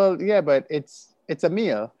 Well, yeah, but it's a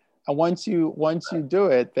meal, and once you do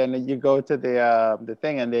it, then you go to the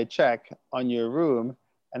thing and they check on your room,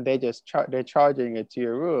 and they're charging it to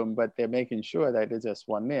your room, but they're making sure that it's just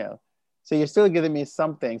one meal. So you're still giving me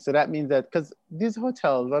something. So that means that because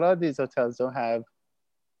a lot of these hotels don't have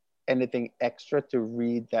anything extra to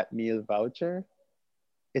read that meal voucher.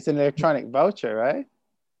 It's an electronic voucher, right?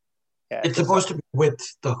 Yeah. It's supposed to be with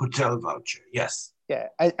the hotel voucher, yes. Yeah,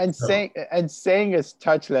 and So, saying it's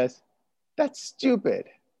touchless, that's stupid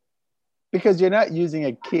because you're not using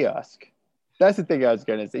a kiosk. That's the thing I was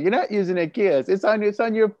gonna say. You're not using a kiosk. It's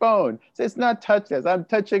on your phone. So it's not touchless. I'm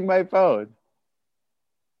touching my phone.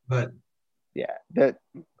 but Yeah. That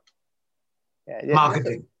yeah,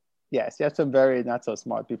 marketing. yes, you have some very not so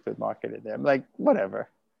smart people marketed there. I'm like, whatever.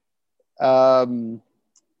 Um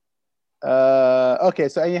okay,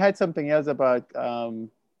 so and you had something else about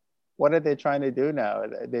what are they trying to do now?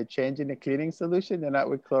 They're changing the cleaning solution. They're not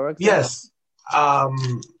with Clorox anymore. Yes.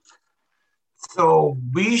 Um, so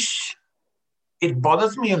it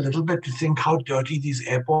bothers me a little bit to think how dirty these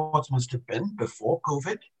airports must have been before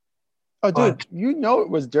COVID. Oh, dude, But it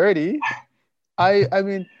was dirty. I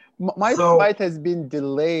mean, my so flight has been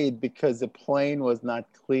delayed because the plane was not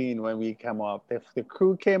clean when we come up. If the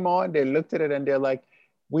crew came on, they looked at it and they're like,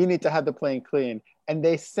 "We need to have the plane clean," and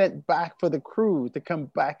they sent back for the crew to come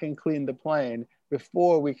back and clean the plane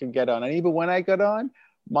before we could get on. And even when I got on,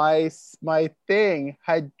 my thing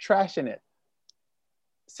had trash in it.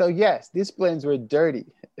 So yes, these planes were dirty.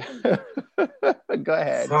 Go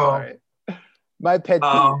ahead. so Sorry, my pet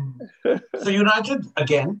peeve. um, so United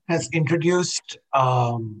again has introduced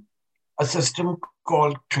a system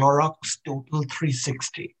called Clorox Total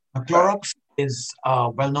 360. Now, Right. Clorox is a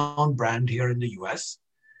well-known brand here in the US.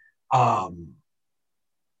 Um,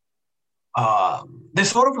 they're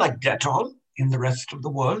sort of like Dettol in the rest of the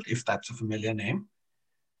world, if that's a familiar name.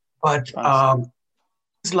 But Sounds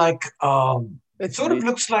it's like it it's sort of re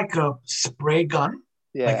looks like a spray gun,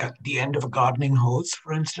 like yeah. at the end of a gardening hose,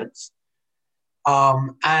 for instance.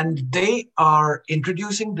 And they are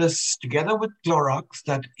introducing this together with Clorox,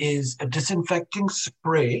 that is a disinfecting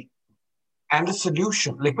spray and a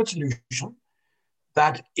solution, liquid solution,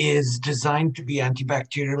 that is designed to be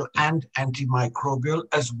antibacterial and antimicrobial,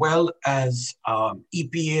 as well as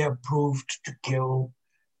EPA approved to kill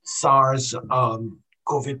SARS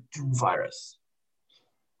CoV-2 virus.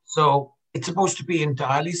 So it's supposed to be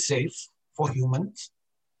entirely safe for humans,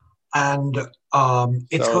 and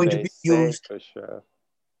it's So going to they be say used. for sure.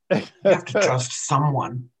 You have to trust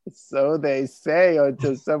someone. So they say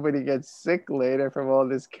until somebody gets sick later from all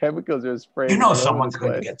these chemicals they're You spraying know all over the someone's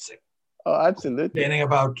going to place. get sick, Oh, absolutely. complaining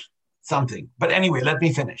about something. But anyway, let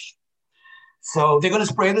me finish. So they're going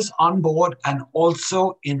to spray this on board and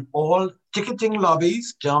also in all ticketing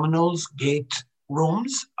lobbies, terminals, gate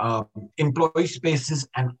rooms, employee spaces,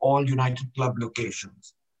 and all United Club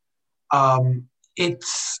locations.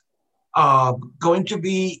 It's going to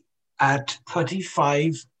be at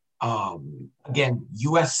 35, again,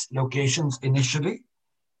 US locations initially,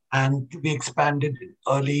 and to be expanded in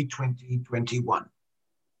early 2021.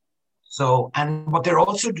 So, and what they're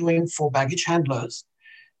also doing for baggage handlers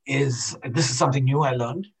is, this is something new I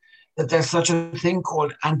learned, that there's such a thing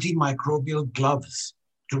called antimicrobial gloves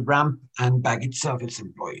to ramp and baggage service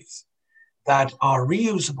employees that are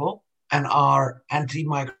reusable and are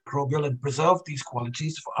antimicrobial and preserve these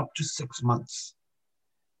qualities for up to 6 months.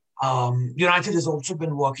 United has also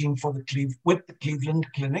been working with the Cleveland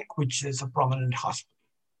Clinic, which is a prominent hospital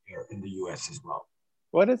here in the US as well.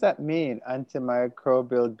 What does that mean?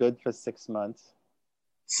 Antimicrobial good for 6 months.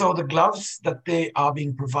 So the gloves that they are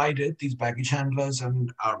being provided, these baggage handlers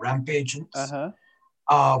and ramp agents, Uh-huh.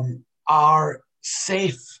 are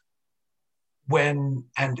safe when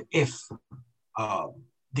and if uh,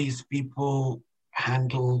 these people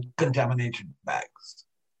handle contaminated bags.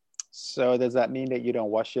 So does that mean that you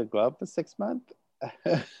don't wash your glove for 6 months?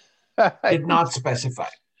 Did not specify.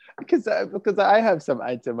 Because I have some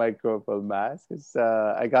antimicrobial masks.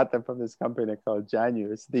 I got them from this company called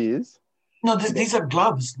Janus. These. No, these are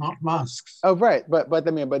gloves, not masks. Oh, right. But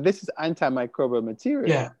this is antimicrobial material.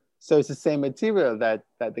 Yeah. So it's the same material that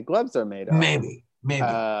the gloves are made of. Maybe.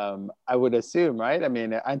 I would assume, right? I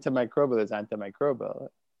mean, antimicrobial is antimicrobial.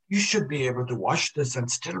 You should be able to wash this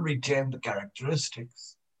and still retain the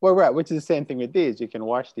characteristics. Well, right, which is the same thing with these. You can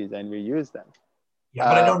wash these and reuse them. Yeah,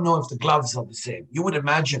 but I don't know if the gloves are the same. You would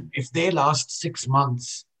imagine if they last 6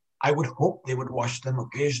 months, I would hope they would wash them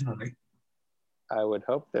occasionally. I would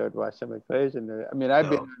hope they would wash them occasionally. I mean,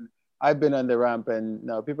 I've been on the ramp and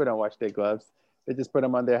no, people don't wash their gloves. They just put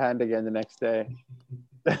them on their hand again the next day.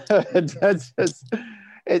 That's just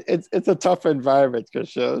it's a tough environment,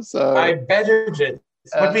 Kishore. So I bet it is.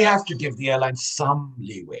 But we have to give the airlines some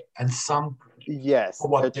leeway and some credit. Yes,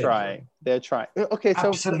 they're trying. They're trying. Okay, so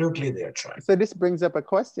absolutely they're trying. So this brings up a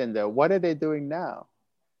question though. What are they doing now?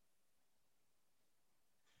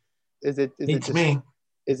 Is it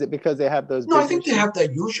because they have those? No, I think they have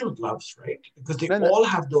their usual gloves, right? Because they all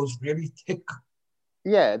have those really thick,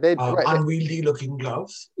 unwieldy looking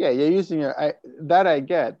gloves. Yeah, you're using that I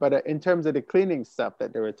get, but in terms of the cleaning stuff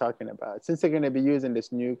that they were talking about, since they're going to be using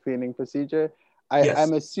this new cleaning procedure,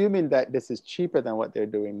 I'm assuming that this is cheaper than what they're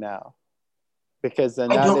doing now. Because I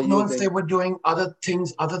don't know if they were doing other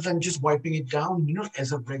things other than just wiping it down,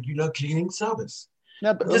 as a regular cleaning service.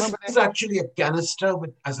 No, but this is actually a canister with,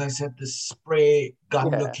 as I said, this spray gun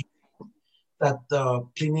looking that the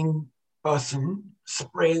cleaning person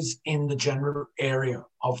sprays in the general area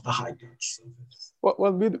of the high touch surface.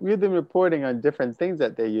 Well, we've been reporting on different things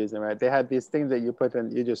that they're using, right? They had these things that you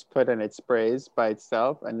just put in, it sprays by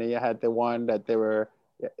itself, and then you had the one that they were.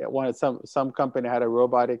 Some company had a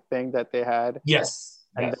robotic thing that they had. Yes.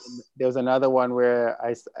 And then there was another one where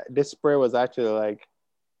this spray was actually like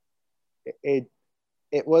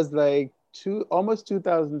it was like almost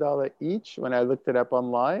 $2,000 each when I looked it up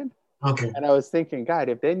online. Okay. And I was thinking, God,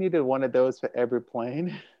 if they needed one of those for every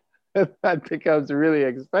plane, that becomes really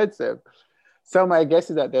expensive. So my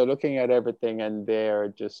guess is that they're looking at everything and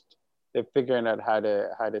they're figuring out how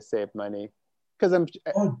to save money. Because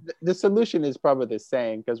the solution is probably the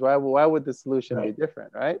same. Because why would the solution be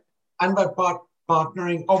different, right? And by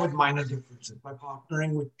partnering, with minor differences, by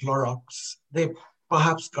partnering with Clorox, they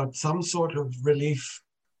perhaps got some sort of relief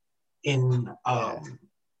in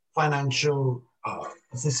financial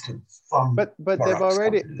assistance from. But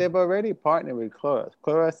Clorox they've already partnered with Clorox.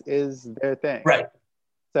 Clorox is their thing, right?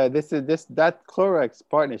 So that Clorox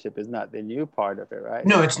partnership is not the new part of it, right?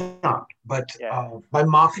 No, it's not. But by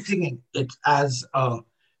marketing it as a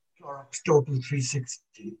Clorox Total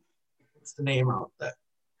 360, it's the name out there.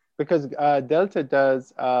 Because Delta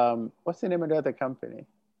does, what's the name of the other company?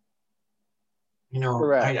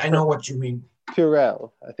 I know what you mean.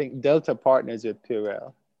 Purell. I think Delta partners with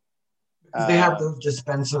Purell. Because they have those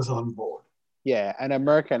dispensers on board. Yeah, and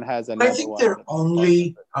American has another one. I think they're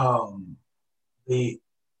only the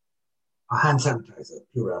hand sanitizer,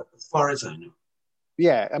 Purell, as far as I know.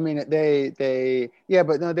 Yeah, I mean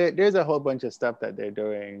but no, there's a whole bunch of stuff that they're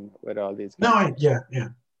doing with all these companies. Yeah.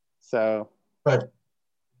 So, but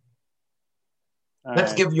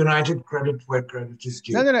let's give United credit where credit is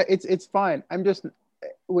due. No, it's fine. I'm just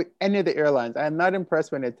with any of the airlines, I'm not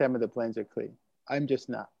impressed when they tell me the planes are clean. I'm just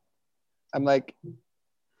not. I'm like,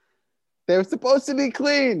 they're supposed to be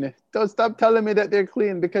clean. Don't stop telling me that they're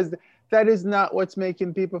clean, because that is not what's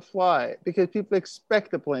making people fly, because people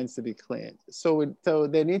expect the planes to be clean. So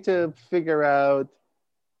they need to figure out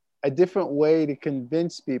a different way to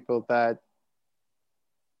convince people that,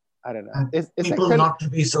 I don't know. It's people not to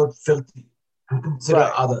be so filthy and consider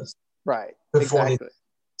others. Right. Before they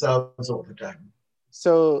themselves all the time.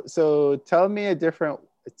 So tell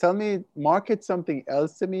me, market something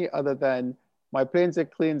else to me other than my planes are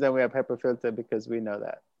clean and we have HEPA filter, because we know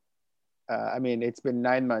that. I mean, it's been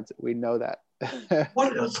 9 months. We know that.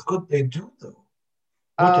 What else could they do, though?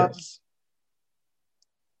 What else?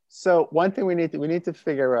 So one thing we need to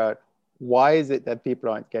figure out, why is it that people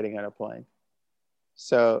aren't getting on a plane?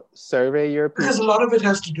 So survey your people. Because a lot of it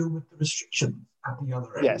has to do with the restrictions at the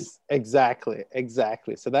other end. Yes, exactly.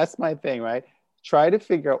 So that's my thing, right? Try to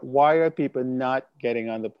figure out, why are people not getting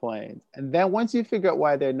on the planes? And then once you figure out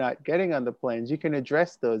why they're not getting on the planes, you can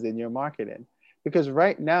address those in your marketing. Because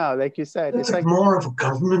right now, like you said, it's like more of a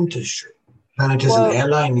government issue than it is an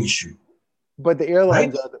airline issue. But the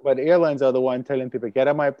airlines, are the one telling people, get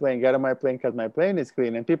on my plane, because my plane is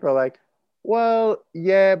clean. And people are like, well,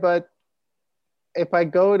 yeah, but if I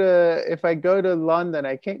go to London,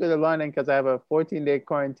 I can't go to London because I have a 14-day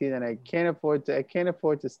quarantine and I can't afford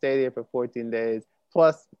to stay there for 14 days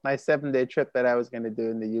plus my 7-day trip that I was going to do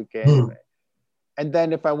in the UK Hmm. anyway. And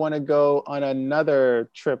then if I want to go on another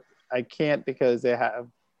trip, I can't because they have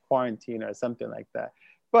quarantine or something like that.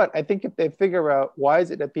 But I think if they figure out why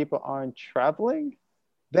is it that people aren't traveling,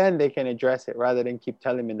 then they can address it rather than keep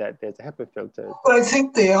telling me that there's a HEPA filter. But I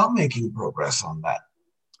think they are making progress on that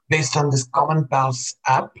based on this Common Pass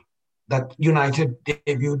app that United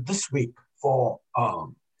debuted this week for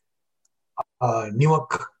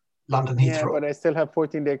Newark, London Yeah, Heathrow. but I still have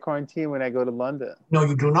 14-day quarantine when I go to London. No,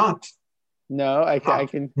 you do not. No, Not I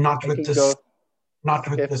with can this. go Not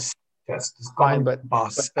with if this test. This fine, Common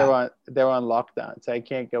Pass app. they're on lockdown, so I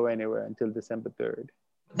can't go anywhere until December 3rd.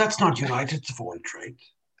 That's not United's fault, right?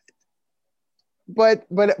 But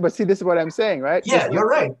see, this is what I'm saying, right? Yeah, you're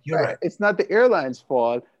right. You're right. It's not the airline's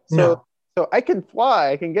fault. No. So I can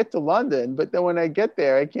fly, I can get to London, but then when I get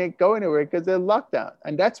there, I can't go anywhere because they're locked down,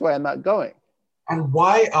 and that's why I'm not going. And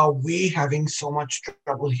why are we having so much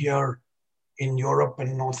trouble here in Europe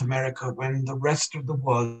and North America when the rest of the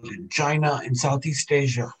world, in China, in Southeast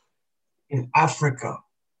Asia, in Africa,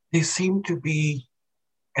 they seem to be,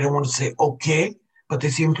 I don't want to say okay, but they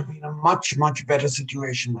seem to be in a much, much better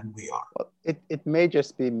situation than we are. Well, it may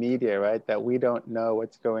just be media, right? That we don't know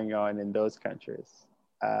what's going on in those countries.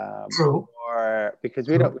 True. Or because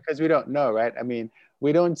we don't know, right? I mean,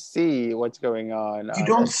 we don't see what's going on. You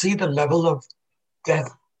don't see the level of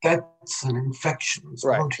deaths and infections.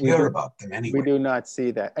 Right. We don't hear about them anyway. We do not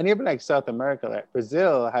see that. And even like South America, like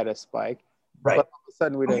Brazil had a spike. Right. But all of a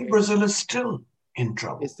sudden we don't. Brazil is still in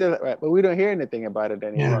trouble. It's still right, but we don't hear anything about it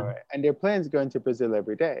anymore. Yeah. Right? And there are planes going to Brazil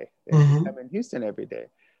every day. Mm-hmm. I'm in Houston every day.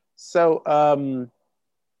 So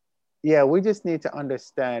yeah, we just need to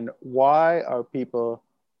understand why are people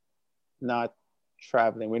not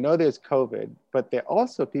traveling. We know there's COVID, but there are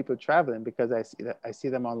also people traveling because I see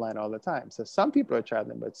them online all the time. So some people are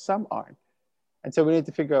traveling, but some aren't. And so we need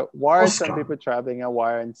to figure out why are some people traveling and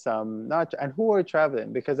why aren't some not, and who are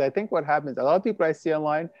traveling? Because I think what happens, a lot of people I see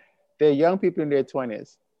online, they're young people in their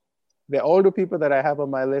 20s. The older people that I have on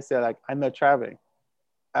my list, they're like, I'm not traveling.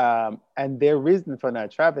 And their reason for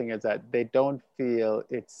not traveling is that they don't feel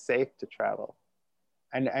it's safe to travel.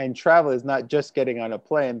 And travel is not just getting on a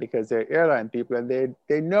plane because they're airline people and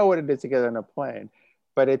they know what it is to get on a plane,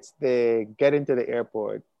 but it's the getting to the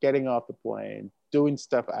airport, getting off the plane, doing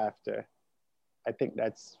stuff after. I think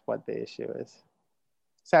that's what the issue is.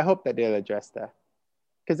 So I hope that they'll address that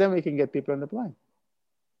because then we can get people on the plane.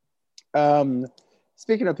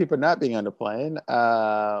 Speaking of people not being on the plane,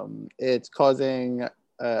 it's causing,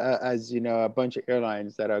 as you know, a bunch of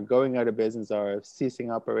airlines that are going out of business or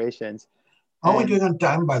ceasing operations. How are we doing on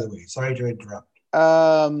time, by the way? Sorry to interrupt.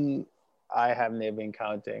 I haven't even been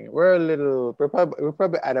counting. We're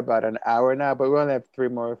probably at about an hour now, but we only have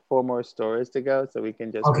 4 more stories to go, so we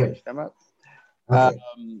can just finish them up. Okay.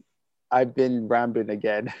 I've been rambling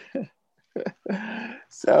again.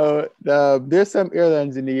 So there's some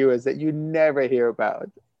airlines in the US that you never hear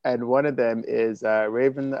about, and one of them is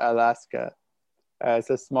Raven Alaska.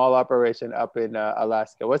 It's a small operation up in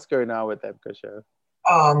Alaska. What's going on with them, Kishore?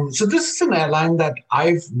 So this is an airline that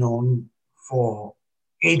I've known for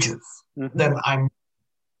ages. Mm-hmm. Then I'm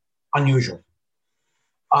unusual.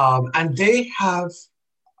 And they have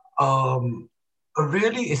a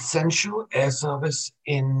really essential air service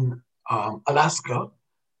in Alaska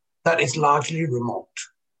that is largely remote.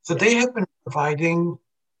 So they have been providing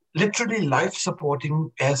literally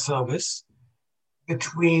life-supporting air service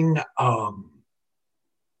between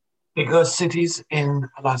bigger cities in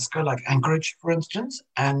Alaska, like Anchorage, for instance,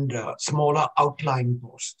 and smaller outlying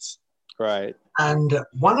posts. Right. And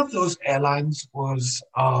one of those airlines was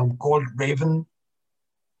called Raven.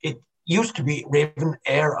 It used to be Raven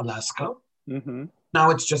Air Alaska. Mm-hmm. Now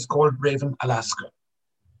it's just called Raven Alaska.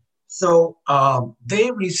 So they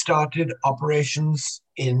restarted operations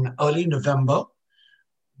in early November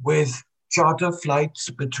with charter flights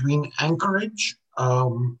between Anchorage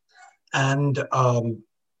and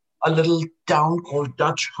a little town called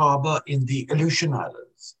Dutch Harbor in the Aleutian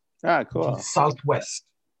Islands. Ah, cool. Southwest.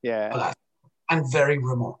 Yeah. Alaska, and very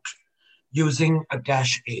remote, using a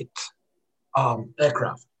Dash 8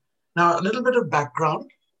 aircraft. Now, a little bit of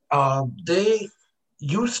background. They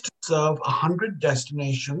used to serve 100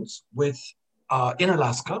 destinations in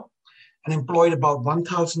Alaska and employed about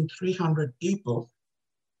 1,300 people,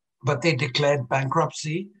 but they declared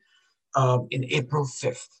bankruptcy in April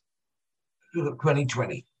 5th,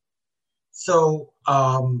 2020. So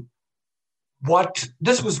what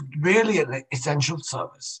this was really an essential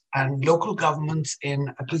service, and local governments in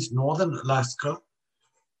at least northern Alaska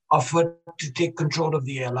offered to take control of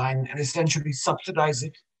the airline and essentially subsidize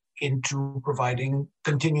it into providing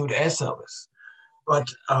continued air service. But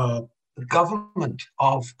the government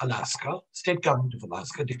of Alaska, state government of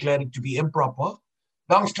Alaska, declared it to be improper.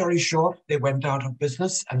 Long story short, they went out of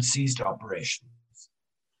business and ceased operations.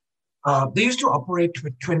 They used to operate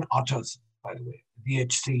with Twin Otters, by the way,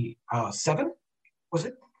 VHC 7, was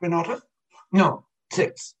it Twin Otter? No,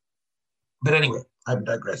 6. But anyway, I'm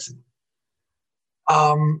digressing.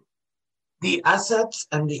 Um, the assets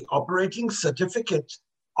and the operating certificate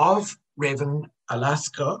of Raven,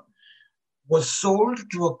 Alaska, was sold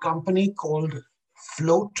to a company called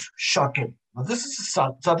Float Shuttle. Now, this is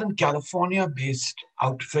a Southern California-based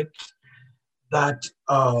outfit that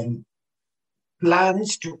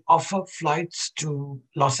plans to offer flights to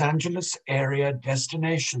Los Angeles area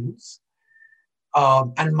destinations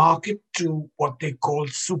and market to what they call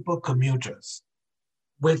super commuters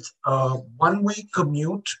with a one-way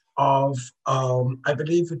commute of, I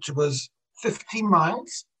believe it was 50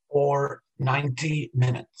 miles or 90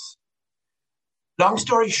 minutes. Long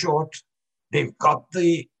story short, they've got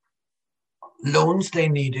the loans they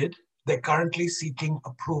needed. They're currently seeking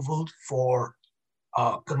approval for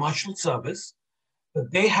commercial service.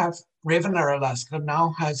 But they have, Raven Air Alaska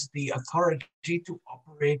now has the authority to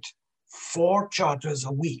operate 4 charters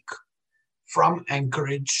a week from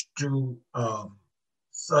Anchorage to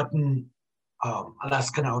certain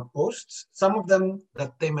Alaskan outposts. Some of them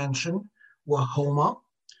that they mentioned were Homer,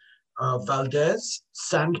 Valdez,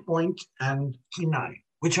 Sandpoint, and Kenai,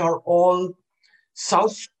 which are all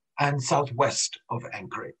south and southwest of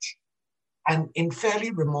Anchorage and in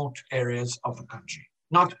fairly remote areas of the country,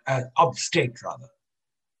 not of the state, rather.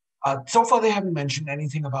 So far, they haven't mentioned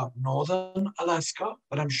anything about northern Alaska,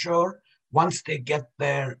 but I'm sure once they get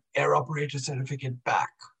their air operator certificate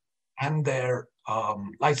back and their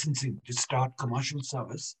licensing to start commercial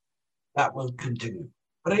service, that will continue.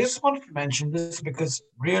 But I just wanted to mention this because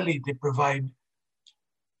really they provide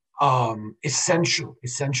essential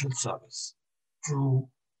service to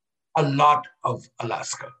a lot of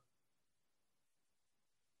Alaska.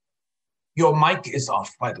 Your mic is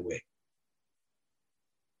off, by the way.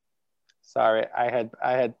 Sorry, I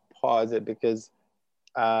had paused it because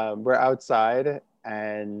we're outside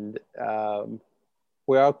and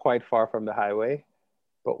we're quite far from the highway.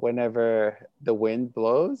 But whenever the wind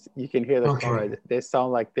blows, you can hear the cars. They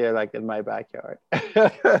sound like they're like in my backyard.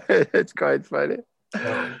 It's quite funny.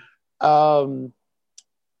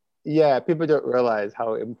 Yeah, people don't realize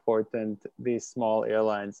how important these small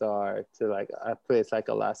airlines are to like a place like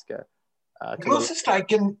Alaska. Closest I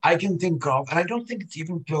can think of, and I don't think it's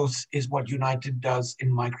even close, is what United does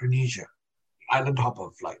in Micronesia, island hopper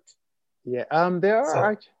flight. Yeah, there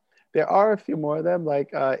are a few more of them,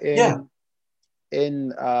 like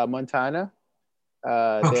in Montana.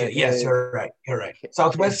 Yes, you're right.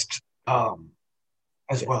 Southwest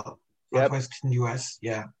as well. Southwest in the US,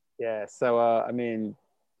 yeah. Yeah, so I mean,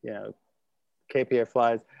 you know, Cape Air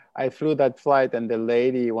flies. I flew that flight, and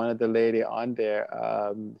one of the lady on there,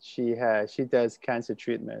 she does cancer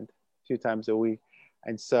treatment 2 times a week,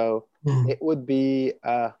 and so it would be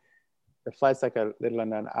the flight's like a little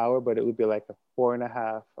under an hour, but it would be like a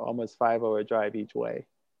 4.5, almost 5-hour drive each way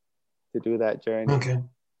to do that journey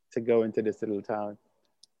to go into this little town.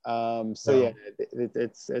 Yeah,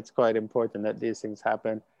 it's quite important that these things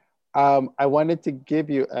happen. I wanted to give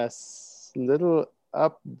you a little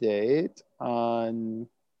update on,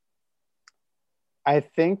 I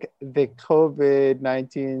think, the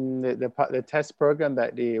COVID-19, the test program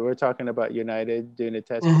that we're talking about, United doing the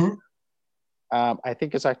test. I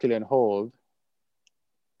think it's actually on hold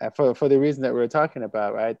for the reason that we're talking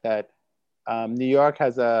about, right? That New York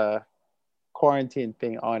has a quarantine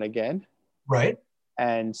thing on again. Right.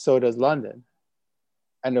 And so does London.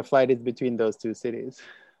 And the flight is between those 2 cities.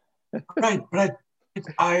 Right, but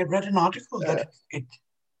I read an article that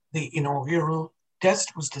the inaugural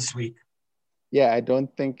test was this week. Yeah, I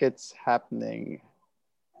don't think it's happening.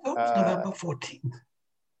 That was November 14th.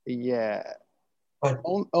 Yeah, but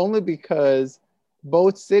only because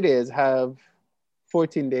both cities have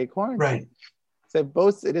 14-day quarantine. Right. So if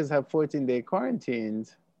both cities have 14-day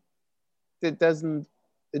quarantines, it doesn't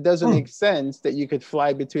make sense that you could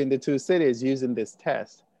fly between the 2 cities using this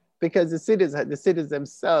test, because the cities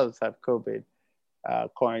themselves have COVID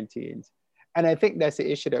quarantines. And I think that's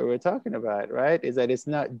the issue that we're talking about, right? Is that it's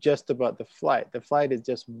not just about the flight. The flight is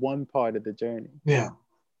just one part of the journey. Yeah.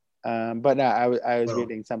 But no, I was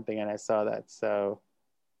reading something and I saw that. So,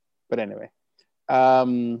 but anyway.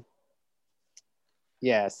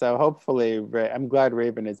 Yeah, so hopefully, I'm glad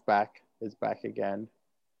Raven is back again.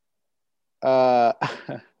 Uh,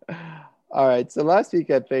 all right. So last week,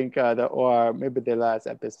 I think, or maybe the last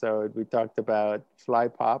episode, we talked about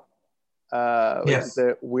FlyPop, which is Yes.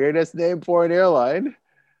 the weirdest name for an airline.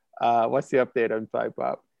 What's the update on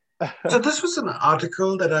FlyPop? So this was an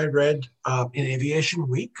article that I read in Aviation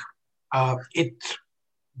Week. It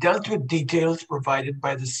dealt with details provided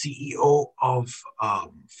by the CEO of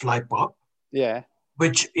FlyPop, Yeah.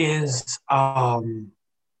 which is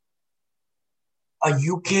a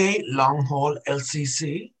UK long haul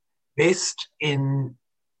LCC based in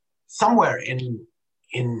somewhere in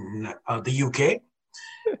the UK,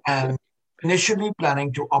 and initially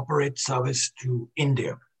planning to operate service to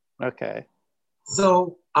India. Okay.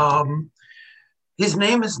 So his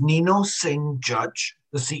name is Nino Singh Judge,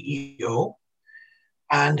 the CEO.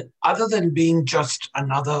 And other than being just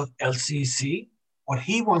another LCC, what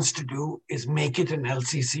he wants to do is make it an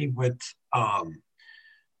LCC with a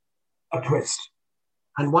twist.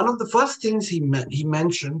 And one of the first things he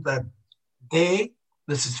mentioned that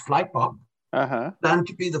this is FlyPop, Uh-huh. plan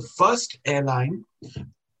to be the first airline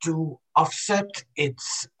to offset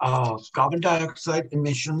its carbon dioxide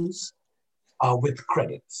emissions with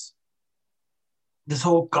credits. This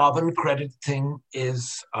whole carbon credit thing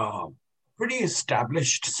is a pretty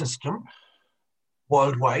established system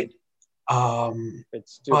worldwide.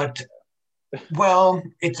 But, well,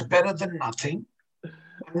 it's better than nothing.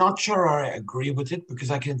 I'm not sure I agree with it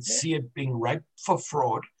because I can see it being ripe for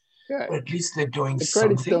fraud. Yeah. But at least they're doing the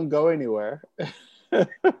credits something. don't go anywhere.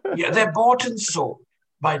 Yeah, they're bought and sold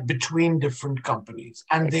by between different companies,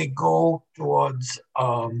 and they go towards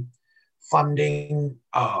funding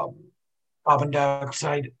carbon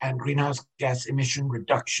dioxide and greenhouse gas emission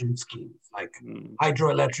reduction schemes like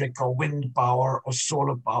hydroelectric or wind power or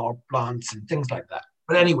solar power plants and things like that.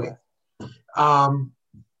 But anyway,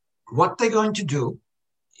 what they're going to do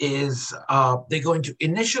is they're going to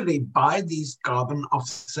initially buy these carbon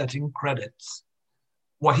offsetting credits.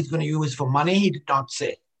 What he's going to use for money, he did not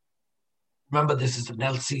say. Remember, this is an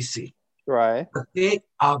LCC. Right. But they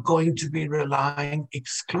are going to be relying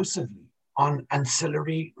exclusively on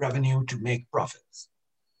ancillary revenue to make profits.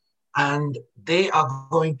 And they are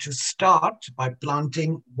going to start by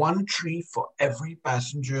planting one tree for every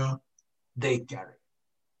passenger they carry.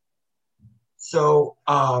 So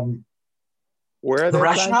the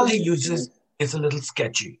rationale he uses is a little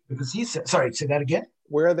sketchy because he said, sorry, say that again?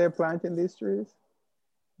 Where are they planting these trees?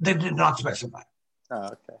 They did not specify. Oh,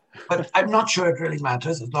 okay. But I'm not sure it really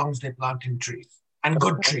matters as long as they're planting trees and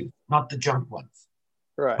good trees, not the junk ones.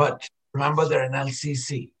 Right. But remember, they're an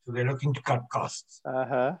LCC, so they're looking to cut costs.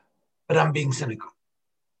 Uh-huh. But I'm being cynical.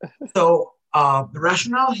 So the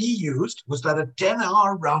rationale he used was that a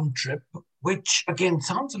 10-hour round trip, which again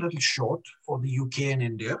sounds a little short for the UK and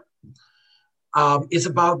India, is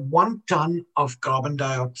about 1 ton of carbon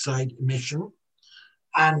dioxide emission,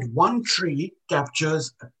 and one tree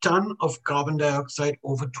captures a ton of carbon dioxide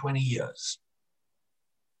over 20 years.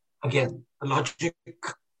 Again, the logic,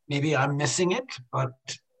 maybe I'm missing it, but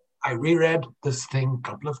I reread this thing a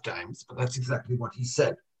couple of times, but that's exactly what he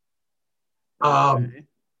said. And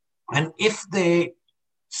if they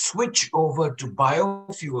switch over to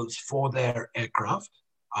biofuels for their aircraft,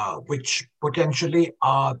 which potentially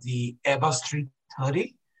are the Airbus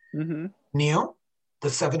 330, Neo, the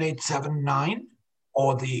 787-9,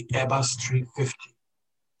 or the Airbus 350.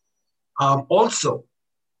 Also,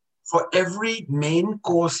 for every main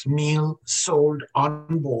course meal sold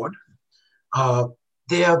on board,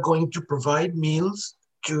 they are going to provide meals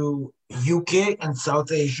to UK and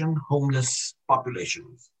South Asian homeless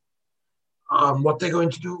populations. What they're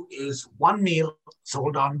going to do is one meal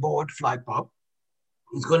sold on board FlyPop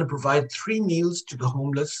is going to provide 3 meals to the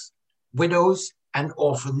homeless, widows, and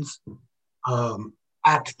orphans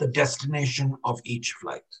at the destination of each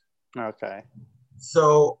flight. Okay.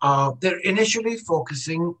 So they're initially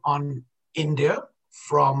focusing on India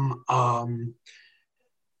from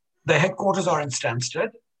the headquarters are in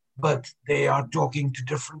Stansted, but they are talking to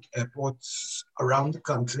different airports around the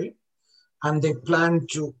country. And they plan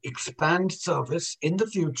to expand service in the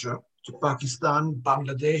future to Pakistan,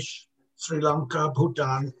 Bangladesh, Sri Lanka,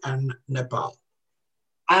 Bhutan, and Nepal.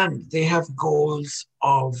 And they have goals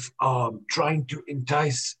of trying to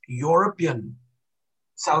entice European,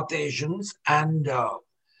 South Asians, and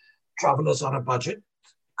travelers on a budget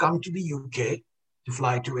come to the UK to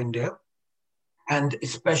fly to India, and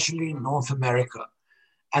especially North America.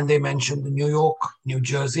 And they mentioned the New York, New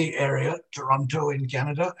Jersey area, Toronto in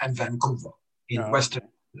Canada, and Vancouver in Western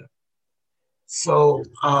Canada. So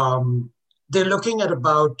they're looking at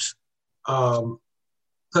about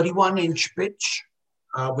 31-inch pitch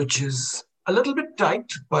which is a little bit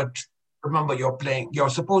tight, but remember you're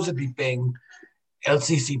supposedly paying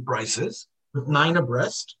LCC prices with 9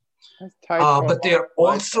 abreast. That's tight for a But long they're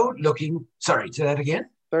flight, also though. looking, sorry, say that again.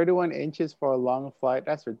 31 inches for a long flight.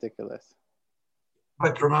 That's ridiculous.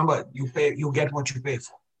 But remember, you get what you pay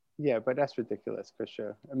for. Yeah, but that's ridiculous for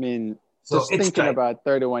sure. I mean, So just it's thinking tight. about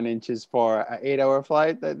 31 inches for an 8-hour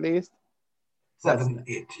flight at least. 7,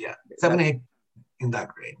 8, yeah. 7, 8 in that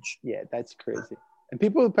range. Yeah, that's crazy. And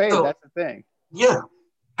people who pay it, So, that's the thing. yeah.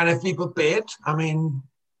 And if people pay it, I mean,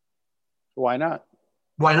 Why not?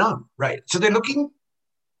 why not? Right. So they're looking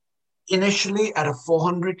initially at a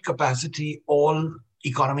 400 capacity all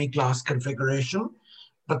economy class configuration,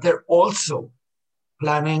 but they're also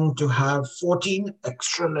planning to have 14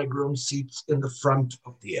 extra legroom seats in the front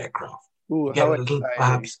of the aircraft. Ooh, Get how a little, exciting.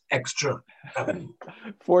 perhaps, extra revenue.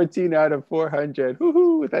 14 out of 400.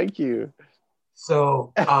 Woohoo, thank you.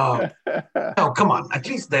 So, no, come on. At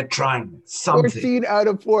least they're trying something. 14 out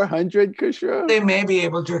of 400, Kushro? They may be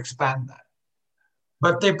able to expand that.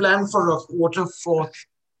 But they plan for a Q4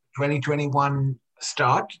 2021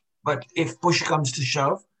 start. But if push comes to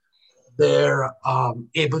shove, they're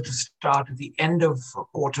able to start at the end of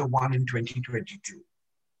Q1 in 2022.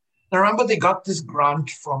 Now, remember, they got this grant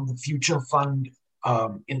from the Future Fund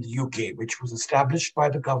in the UK, which was established by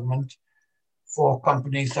the government for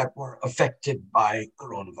companies that were affected by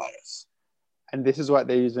coronavirus. And this is what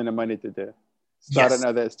they're using the money to do. Start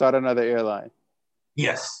another airline.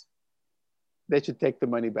 Yes. They should take the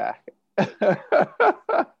money back.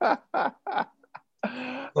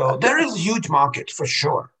 So there is a huge market for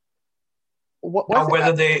sure. Now,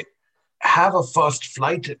 whether they have a first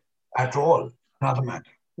flight at all, another matter.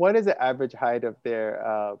 What is the average height of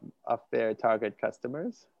their target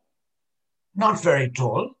customers? Not very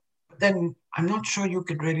tall. Then I'm not sure you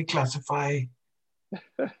could really classify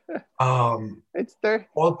it's their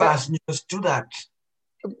all passengers to that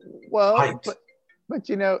height. But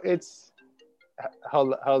you know, it's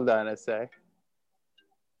hold on a sec.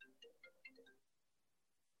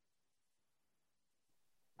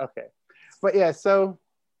 Okay, but yeah, so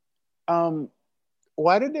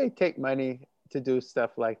why do they take money to do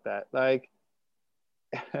stuff like that? Like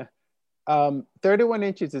 31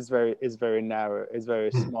 inches is very narrow, is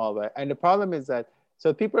very small, right? And the problem is that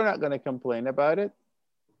so people are not going to complain about it.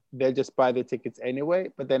 They'll just buy the tickets anyway.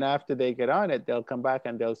 But then after they get on it, they'll come back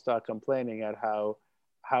and they'll start complaining at how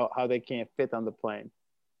they can't fit on the plane.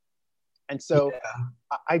 And so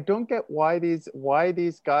I don't get why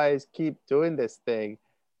these guys keep doing this thing,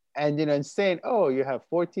 and and saying, oh, you have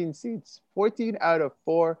 14 seats, 14 out of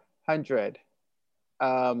 400.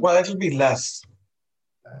 Well, it will be less,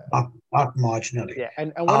 not marginally. Yeah,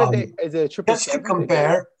 and what are they? Is it a triple? Just to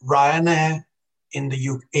compare, Ryanair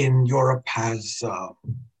in Europe has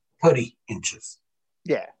 30 inches.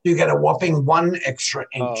 Yeah, you get a whopping 1 extra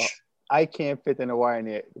inch. I can't fit in a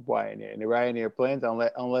Ryanair in the Ryanair planes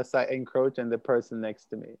unless I encroach on the person next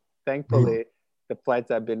to me. Thankfully, the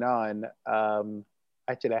flights I've been on,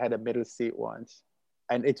 actually I had a middle seat once,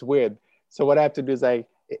 and it's weird. So what I have to do is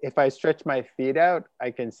if I stretch my feet out,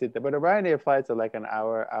 I can sit there. But the Ryanair flights are like an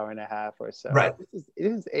hour and a half or so. Right. This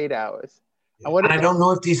is 8 hours. Yeah. And I don't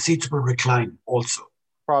know if these seats will recline also.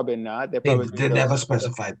 Probably not. They never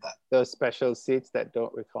specified that. Those special seats that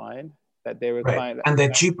don't recline, that they recline. Right. And they're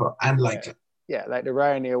cheaper and lighter. Yeah, like the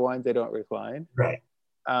Ryanair ones, they don't recline. Right.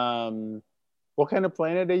 What kind of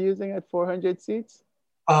plane are they using at 400 seats?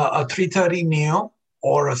 A 330 Neo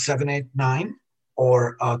or a 789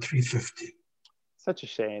 or a 350. Such a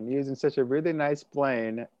shame. You're using such a really nice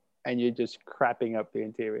plane and you're just crapping up the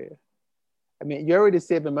interior. I mean, you're already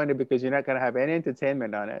saving money because you're not going to have any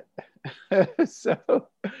entertainment on it. So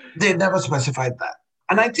they never specified that.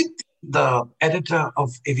 And I think the editor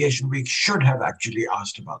of Aviation Week should have actually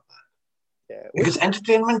asked about that. Yeah, because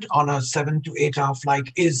entertainment on a 7 to 8 hour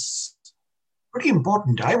flight is pretty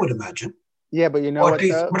important, I would imagine. Yeah, but you know what?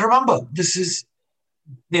 But remember,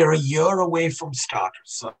 they're a year away from start of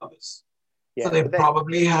service. Yeah, so they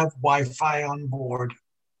probably have Wi-Fi on board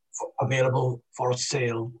available for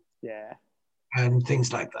sale. Yeah. And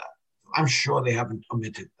things like that. I'm sure they haven't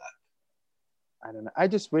omitted that. I don't know. I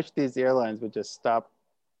just wish these airlines would just stop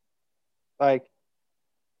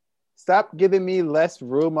giving me less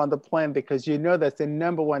room on the plane, because that's the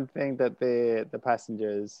number one thing that the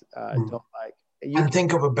passengers don't like. And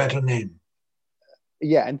think of a better name.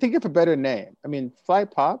 Yeah, and think of a better name. I mean, Fly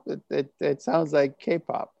Pop, it sounds like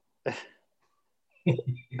K-pop.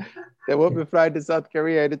 They won't be flying to South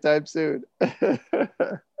Korea anytime soon.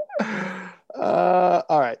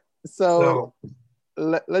 All right. So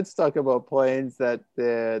let's talk about planes that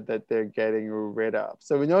they're getting rid of.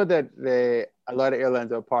 So we know that a lot of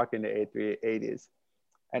airlines are parking the A380s,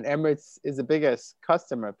 and Emirates is the biggest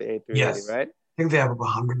customer of the A380, Yes. right? I think they have about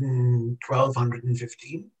 112,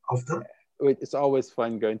 115 of them. It's always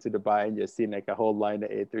fun going to Dubai and just seeing like a whole line of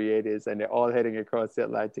A380s, and they're all heading across the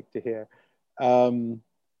Atlantic to here. Um,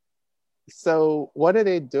 so what are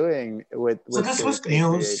they doing So with this those was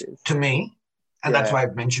news A380s? to me, and that's Yeah. why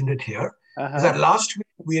I've mentioned it here. Is Uh-huh. that last week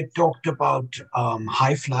we had talked about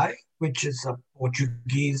High Fly, which is a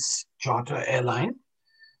Portuguese charter airline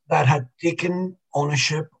that had taken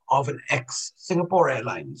ownership of an ex-Singapore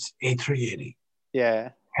Airlines A380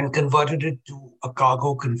 Yeah. and converted it to a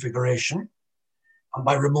cargo configuration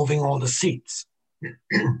by removing all the seats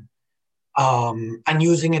and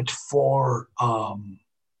using it for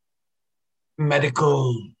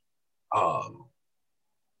medical um,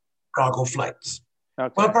 cargo flights. Well,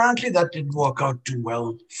 Okay. apparently that didn't work out too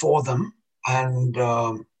well for them, and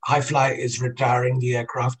High Fly is retiring the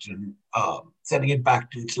aircraft and sending it back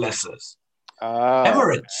to its lessors. Oh,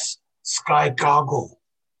 Emirates Sky Cargo,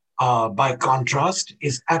 by contrast,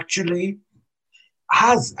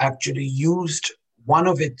 has actually used one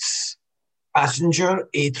of its passenger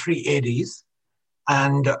A380s,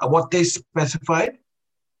 and what they specified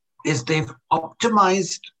is they've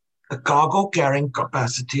optimized the cargo carrying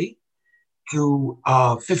capacity to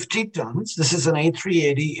 50 tons. This is an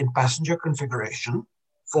A380 in passenger configuration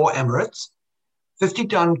for Emirates.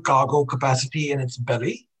 50-ton cargo capacity in its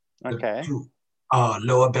belly, the okay. two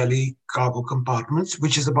lower belly cargo compartments,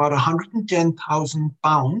 which is about 110,000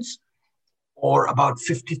 pounds or about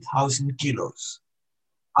 50,000 kilos.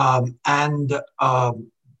 And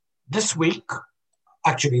this week,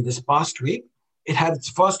 actually this past week, it had its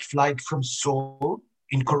first flight from Seoul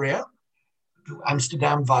in Korea to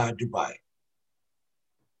Amsterdam via Dubai.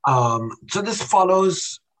 So this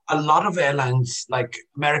follows a lot of airlines like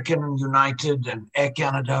American and United and Air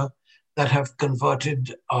Canada that have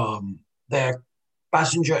converted their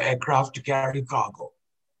passenger aircraft to carry cargo.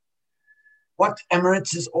 What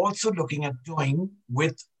Emirates is also looking at doing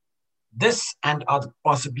with this and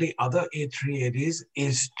possibly other A380s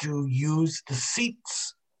is to use the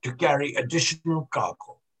seats to carry additional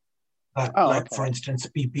cargo, Oh, like for okay. instance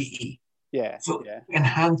PPE. Yeah. So Yeah.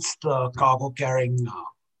 enhance the cargo carrying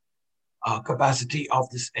capacity of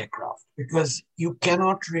this aircraft because you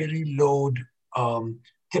cannot really load um,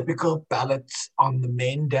 typical pallets on the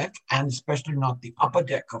main deck and especially not the upper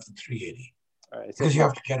deck of the 380 All right. So because you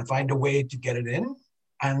have to find a way to get it in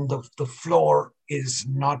and the floor is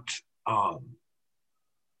not um,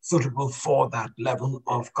 suitable for that level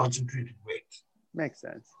yeah, of concentrated weight. makes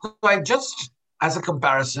sense. So I just, as a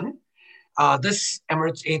comparison, this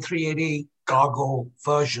Emirates A380 cargo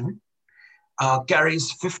version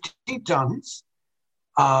carries 50 tons,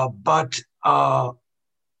 but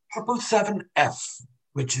 777F,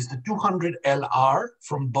 which is the 200LR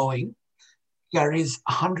from Boeing, carries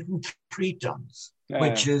 103 tons,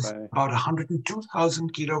 which is Funny. about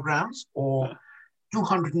 102,000 kilograms or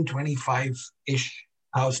 225-ish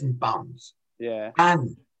thousand pounds. Yeah.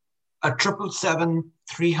 And a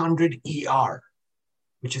 777-300ER,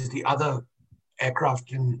 which is the other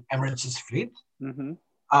aircraft in Emirates' fleet,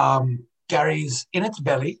 Mm-hmm. carries in its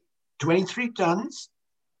belly 23 tons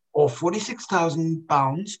or 46,000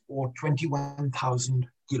 pounds or 21,000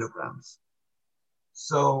 kilograms.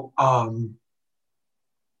 So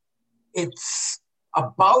it's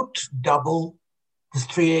about double, this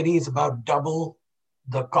 380 is about double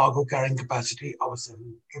the cargo carrying capacity of a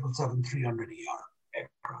 777-300ER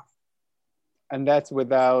aircraft. And that's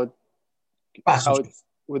without Passengers.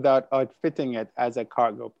 without outfitting it as a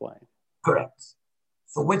cargo plane. Correct.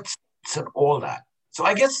 So with and all that. So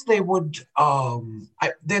I guess they would.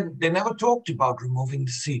 They never talked about removing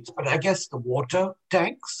the seats, but I guess the water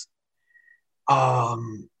tanks,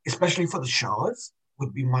 especially for the showers,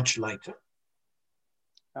 would be much lighter.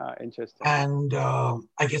 Interesting. And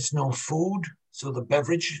I guess no food, so the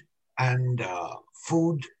beverage and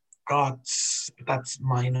food carts, that's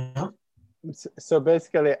minor. So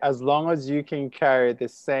basically, as long as you can carry the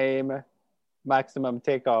same maximum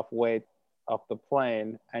takeoff weight of the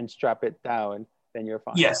plane and strap it down, then you're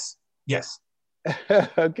fine. Yes, yes.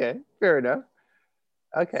 Okay, fair enough.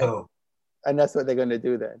 Okay, So and that's what they're going to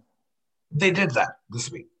do then. they did that this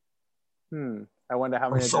week. I wonder how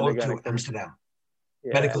From many of them are Seoul going to Amsterdam.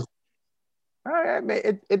 Yeah. Medical. All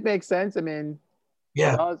right, it makes sense. I mean,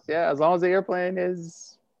 Yeah. as long as the airplane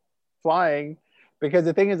is flying, because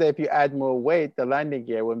the thing is that if you add more weight, the landing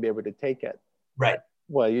gear wouldn't be able to take it. Right.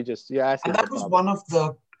 Well, you're asking. And that was one of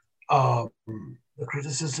the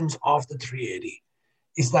criticisms of the 380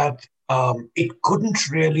 is that it couldn't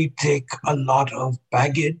really take a lot of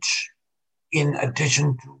baggage in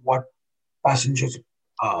addition to what passengers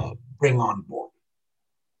bring on board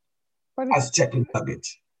But as it's check-in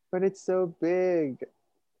luggage. but it's so big.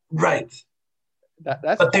 Right.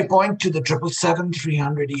 That's But they quite. point to the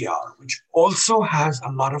 777-300ER, which also has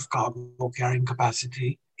a lot of cargo carrying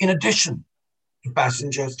capacity in addition to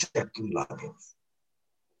passengers checked-in luggage.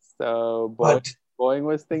 So But Boeing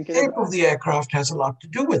was the thinking shape about of it. the aircraft has a lot to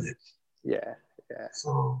do with it. Yeah, yeah.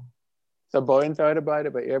 So So Boeing thought about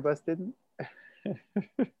it, but Airbus didn't.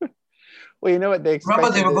 Well, you know what they remember,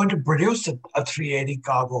 they expected were it. going to produce a 380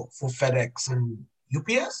 cargo for FedEx and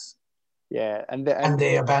UPS, Yeah, and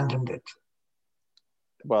they abandoned it.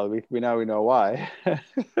 well, we now we know why.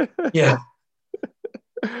 Yeah.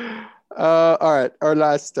 All right, our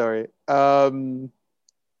last story.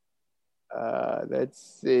 Let's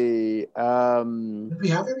see. Did we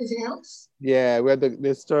have anything else? Yeah, we had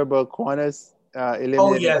the story about Qantas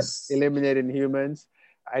Oh, yes. eliminating humans.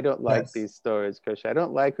 I don't like Yes. these stories, Kush. I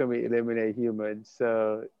don't like when we eliminate humans.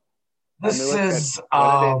 So tell me This is, what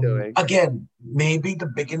are they doing? again, maybe the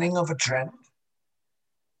beginning of a trend,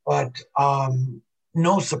 but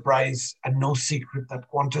no surprise and no secret that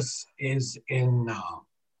Qantas is in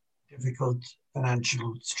difficult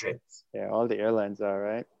financial straits. Yeah, all the airlines are,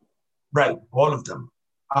 right? Right, all of them.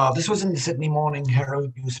 This was in the Sydney Morning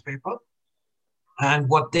Herald newspaper. And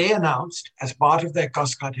what they announced as part of their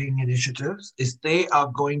cost cutting initiatives is they are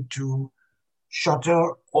going to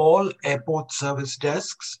shutter all airport service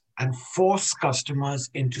desks and force customers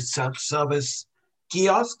into self service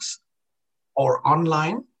kiosks or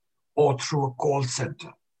online or through a call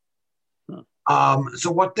center. Hmm.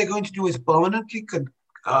 So, what they're going to do is permanently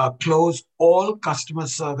close all customer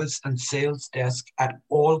service and sales desk at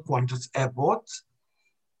all Qantas airports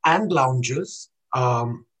and lounges,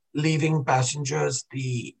 leaving passengers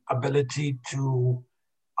the ability to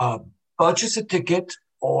uh, purchase a ticket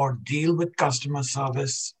or deal with customer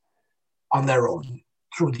service on their own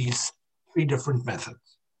through these three different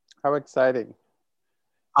methods. How exciting.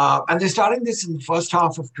 And they're starting this in the first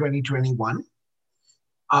half of 2021.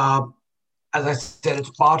 Uh, as I said, it's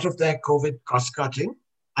part of their COVID cost cutting.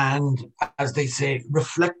 And as they say,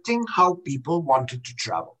 reflecting how people wanted to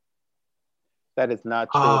travel. That is not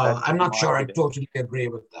true. That's I'm just not sure I marketing. totally agree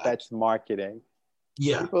with that. That's marketing.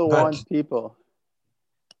 Yeah, People but want people.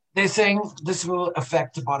 they're saying this will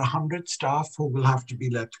affect about 100 staff who will have to be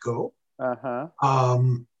let go. Uh-huh.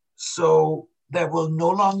 So there will no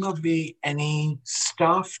longer be any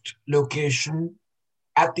staffed location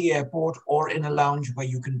at the airport or in a lounge where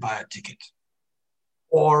you can buy a ticket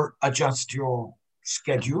or adjust your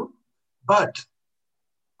schedule. But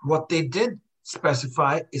what they did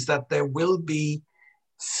specify is that there will be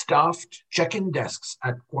staffed check-in desks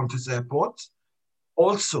at Qantas airports,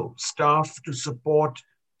 also staff to support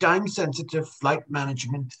time-sensitive flight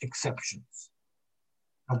management exceptions.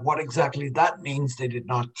 Now, what exactly that means, they did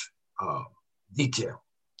not uh, detail.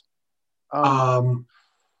 Um,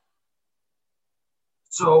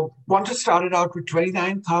 So Qantas started out with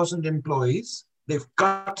 29,000 employees. They've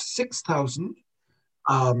cut 6,000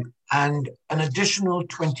 and an additional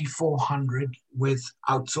 2,400 with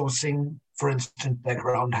outsourcing, for instance, their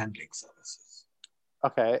ground handling services.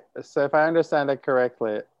 okay. So if I understand it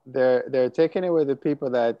correctly, they're taking away the people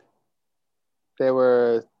they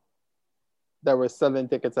were that were selling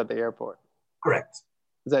tickets at the airport. Correct.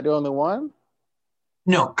 Is that the only one?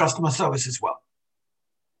 No, customer service as well.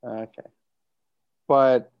 Okay.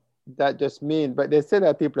 But that just means, but they say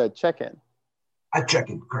that people are checking. At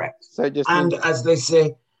check-in, correct. So it just And means, as they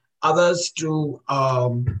say, others to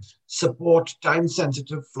support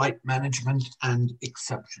time-sensitive flight management and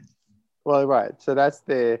exception. well, right. So that's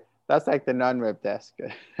like the non-rep desk.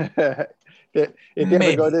 If you ever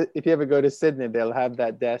Maybe. go to Sydney, they'll have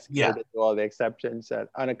that desk where Yeah. they do all the exceptions,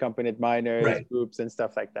 unaccompanied minors, Right. groups, and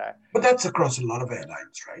stuff like that. But that's across a lot of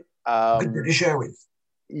airlines, right? Good British Airways.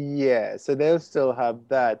 Yeah, so they'll still have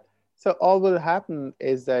that. So all will happen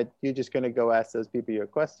is that you're just going to go ask those people your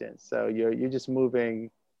questions. So you're just moving,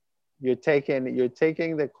 you're taking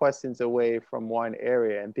the questions away from one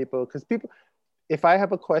area, and because people, if I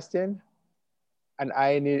have a question and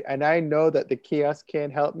I know that the kiosk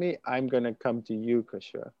can't help me, I'm going to come to you,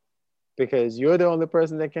 Kushra, because you're the only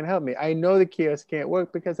person that can help me. I know the kiosk can't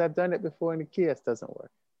work because I've done it before and the kiosk doesn't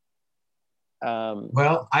work.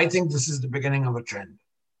 Well, I think this is the beginning of a trend.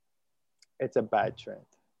 It's a bad trend.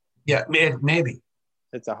 Yeah, maybe.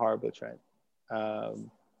 It's a horrible trend. And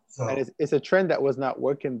So it's a trend that was not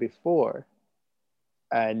working before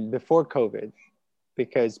and before COVID,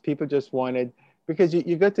 because people just wanted, because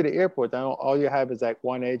you go to the airport and all you have is like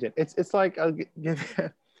one agent. It's like I'll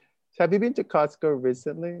give. Have you been to Costco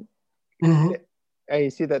recently? Hmm. And you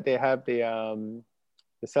see that they have the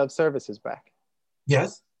self services back.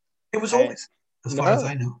 Yes, it was And always, as far as no,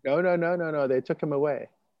 I know. no. They took them away.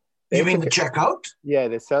 You They mean took the it. checkout? Yeah,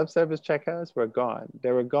 the self service checkouts were gone.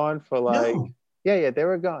 They were gone for like, No. yeah, they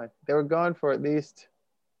were gone. They were gone for at least,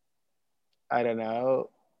 I don't know,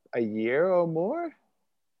 a year or more.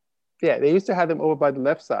 Yeah, they used to have them over by the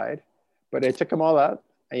left side, but they took them all out,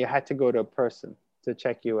 and you had to go to a person to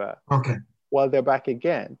check you out. Okay. Well, they're back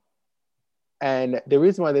again, and the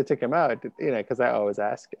reason why they took them out, because I always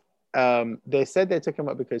ask, they said they took them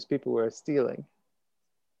out because people were stealing.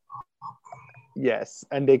 Yes,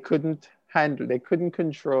 and they couldn't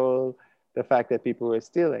control the fact that people were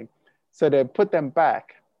stealing, so they put them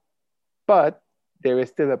back, but there is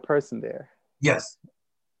still a person there. Yes.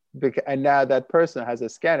 And now that person has a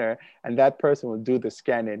scanner, and that person will do the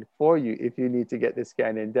scanning for you if you need to get the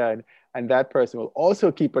scanning done, and that person will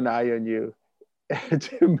also keep an eye on you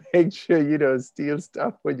to make sure you don't steal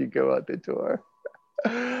stuff when you go out the door.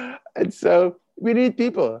 And so we need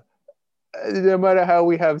people. No matter how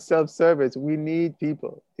we have self-service, we need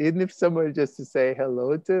people. Even if someone just to say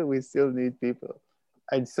hello to, we still need people.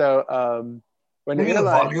 And so when the Maybe the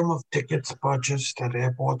airline, volume of tickets purchased at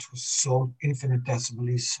airports was so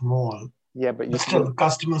infinitesimally small. yeah, but But still, the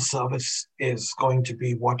customer service is going to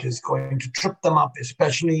be what is going to trip them up,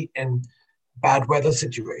 especially in bad weather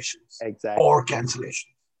situations exactly. or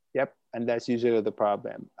cancellations. Yep, and that's usually the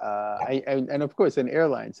problem. And of course, in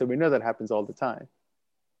airlines, so we know that happens all the time.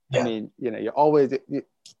 I Yeah. mean, you're always,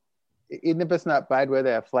 even if it's not bad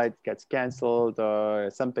weather, a flight gets canceled or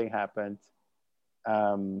something happens.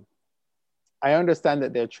 Um, I understand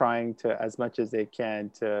that they're trying to, as much as they can,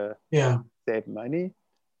 to Yeah. save money,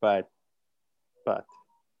 but, but,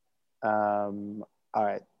 all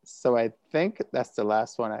right. So I think that's the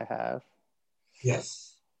last one I have.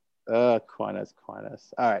 Yes. Qantas.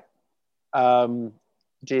 All right.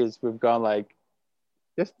 Geez, we've gone like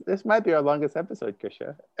this might be our longest episode,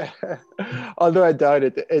 Krisha. Although I doubt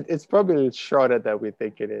it. It's probably shorter than we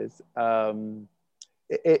think it is.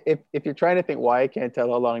 If you're trying to think why I can't tell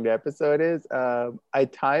how long the episode is, I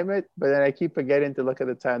time it, but then I keep forgetting to look at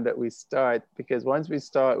the time that we start, because once we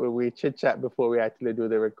start, we chit chat before we actually do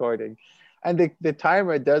the recording. And the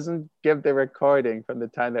timer doesn't give the recording from the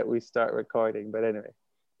time that we start recording. But anyway,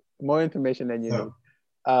 more information than you need.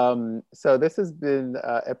 So, So this has been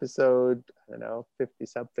episode, I don't know, 50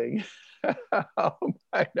 something. Oh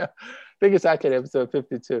my God. I think it's actually episode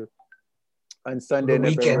 52 on Sunday, the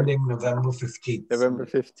week November ending November 15th. November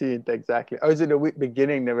 15th, exactly. Oh, is it the week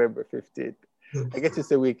beginning November 15th? I guess it's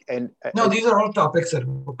the week. And No, these are all topics that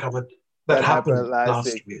were covered that that happened happened last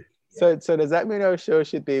last week. week. So does that mean our show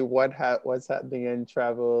should be what's happening in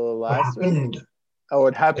travel What last week? happened? Oh,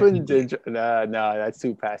 it happened. Technically. No, that's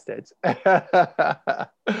too past tense.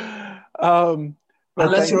 um, but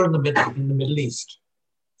Unless thank you're you. in the Middle East.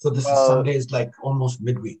 So this is Well, Sunday is like almost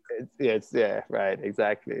midweek. yeah, right,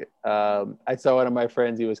 exactly. I saw one of my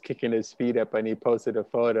friends. He was kicking his feet up, and he posted a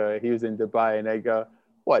photo. He was in Dubai, and I go,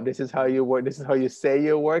 "What? This is how you work? This is how you say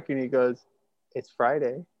you work?" And he goes, "It's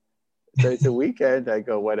Friday, so it's a weekend." I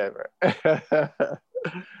go, "Whatever."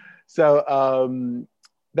 So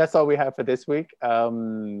that's all we have for this week.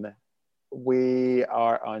 We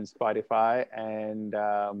are on Spotify, and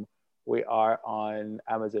we are on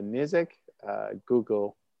Amazon Music,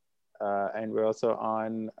 Google, and we're also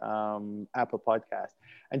on Apple Podcast.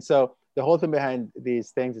 And so the whole thing behind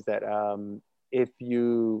these things is that if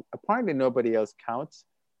you, apparently nobody else counts,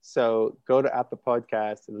 so go to Apple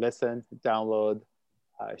Podcast, listen, download,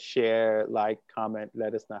 share, like, comment,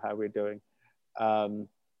 let us know how we're doing.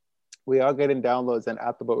 We are getting downloads on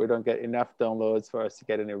Apple, but we don't get enough downloads for us to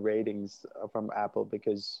get any ratings from Apple,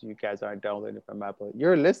 because you guys aren't downloading from Apple.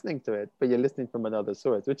 You're listening to it, but you're listening from another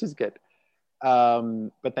source, which is good.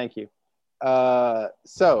 But thank you.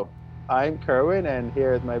 So I'm Kerwin, and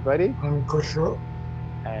here is my buddy. I'm Kushro.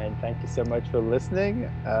 And thank you so much for listening.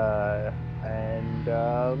 And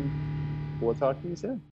we'll talk to you soon.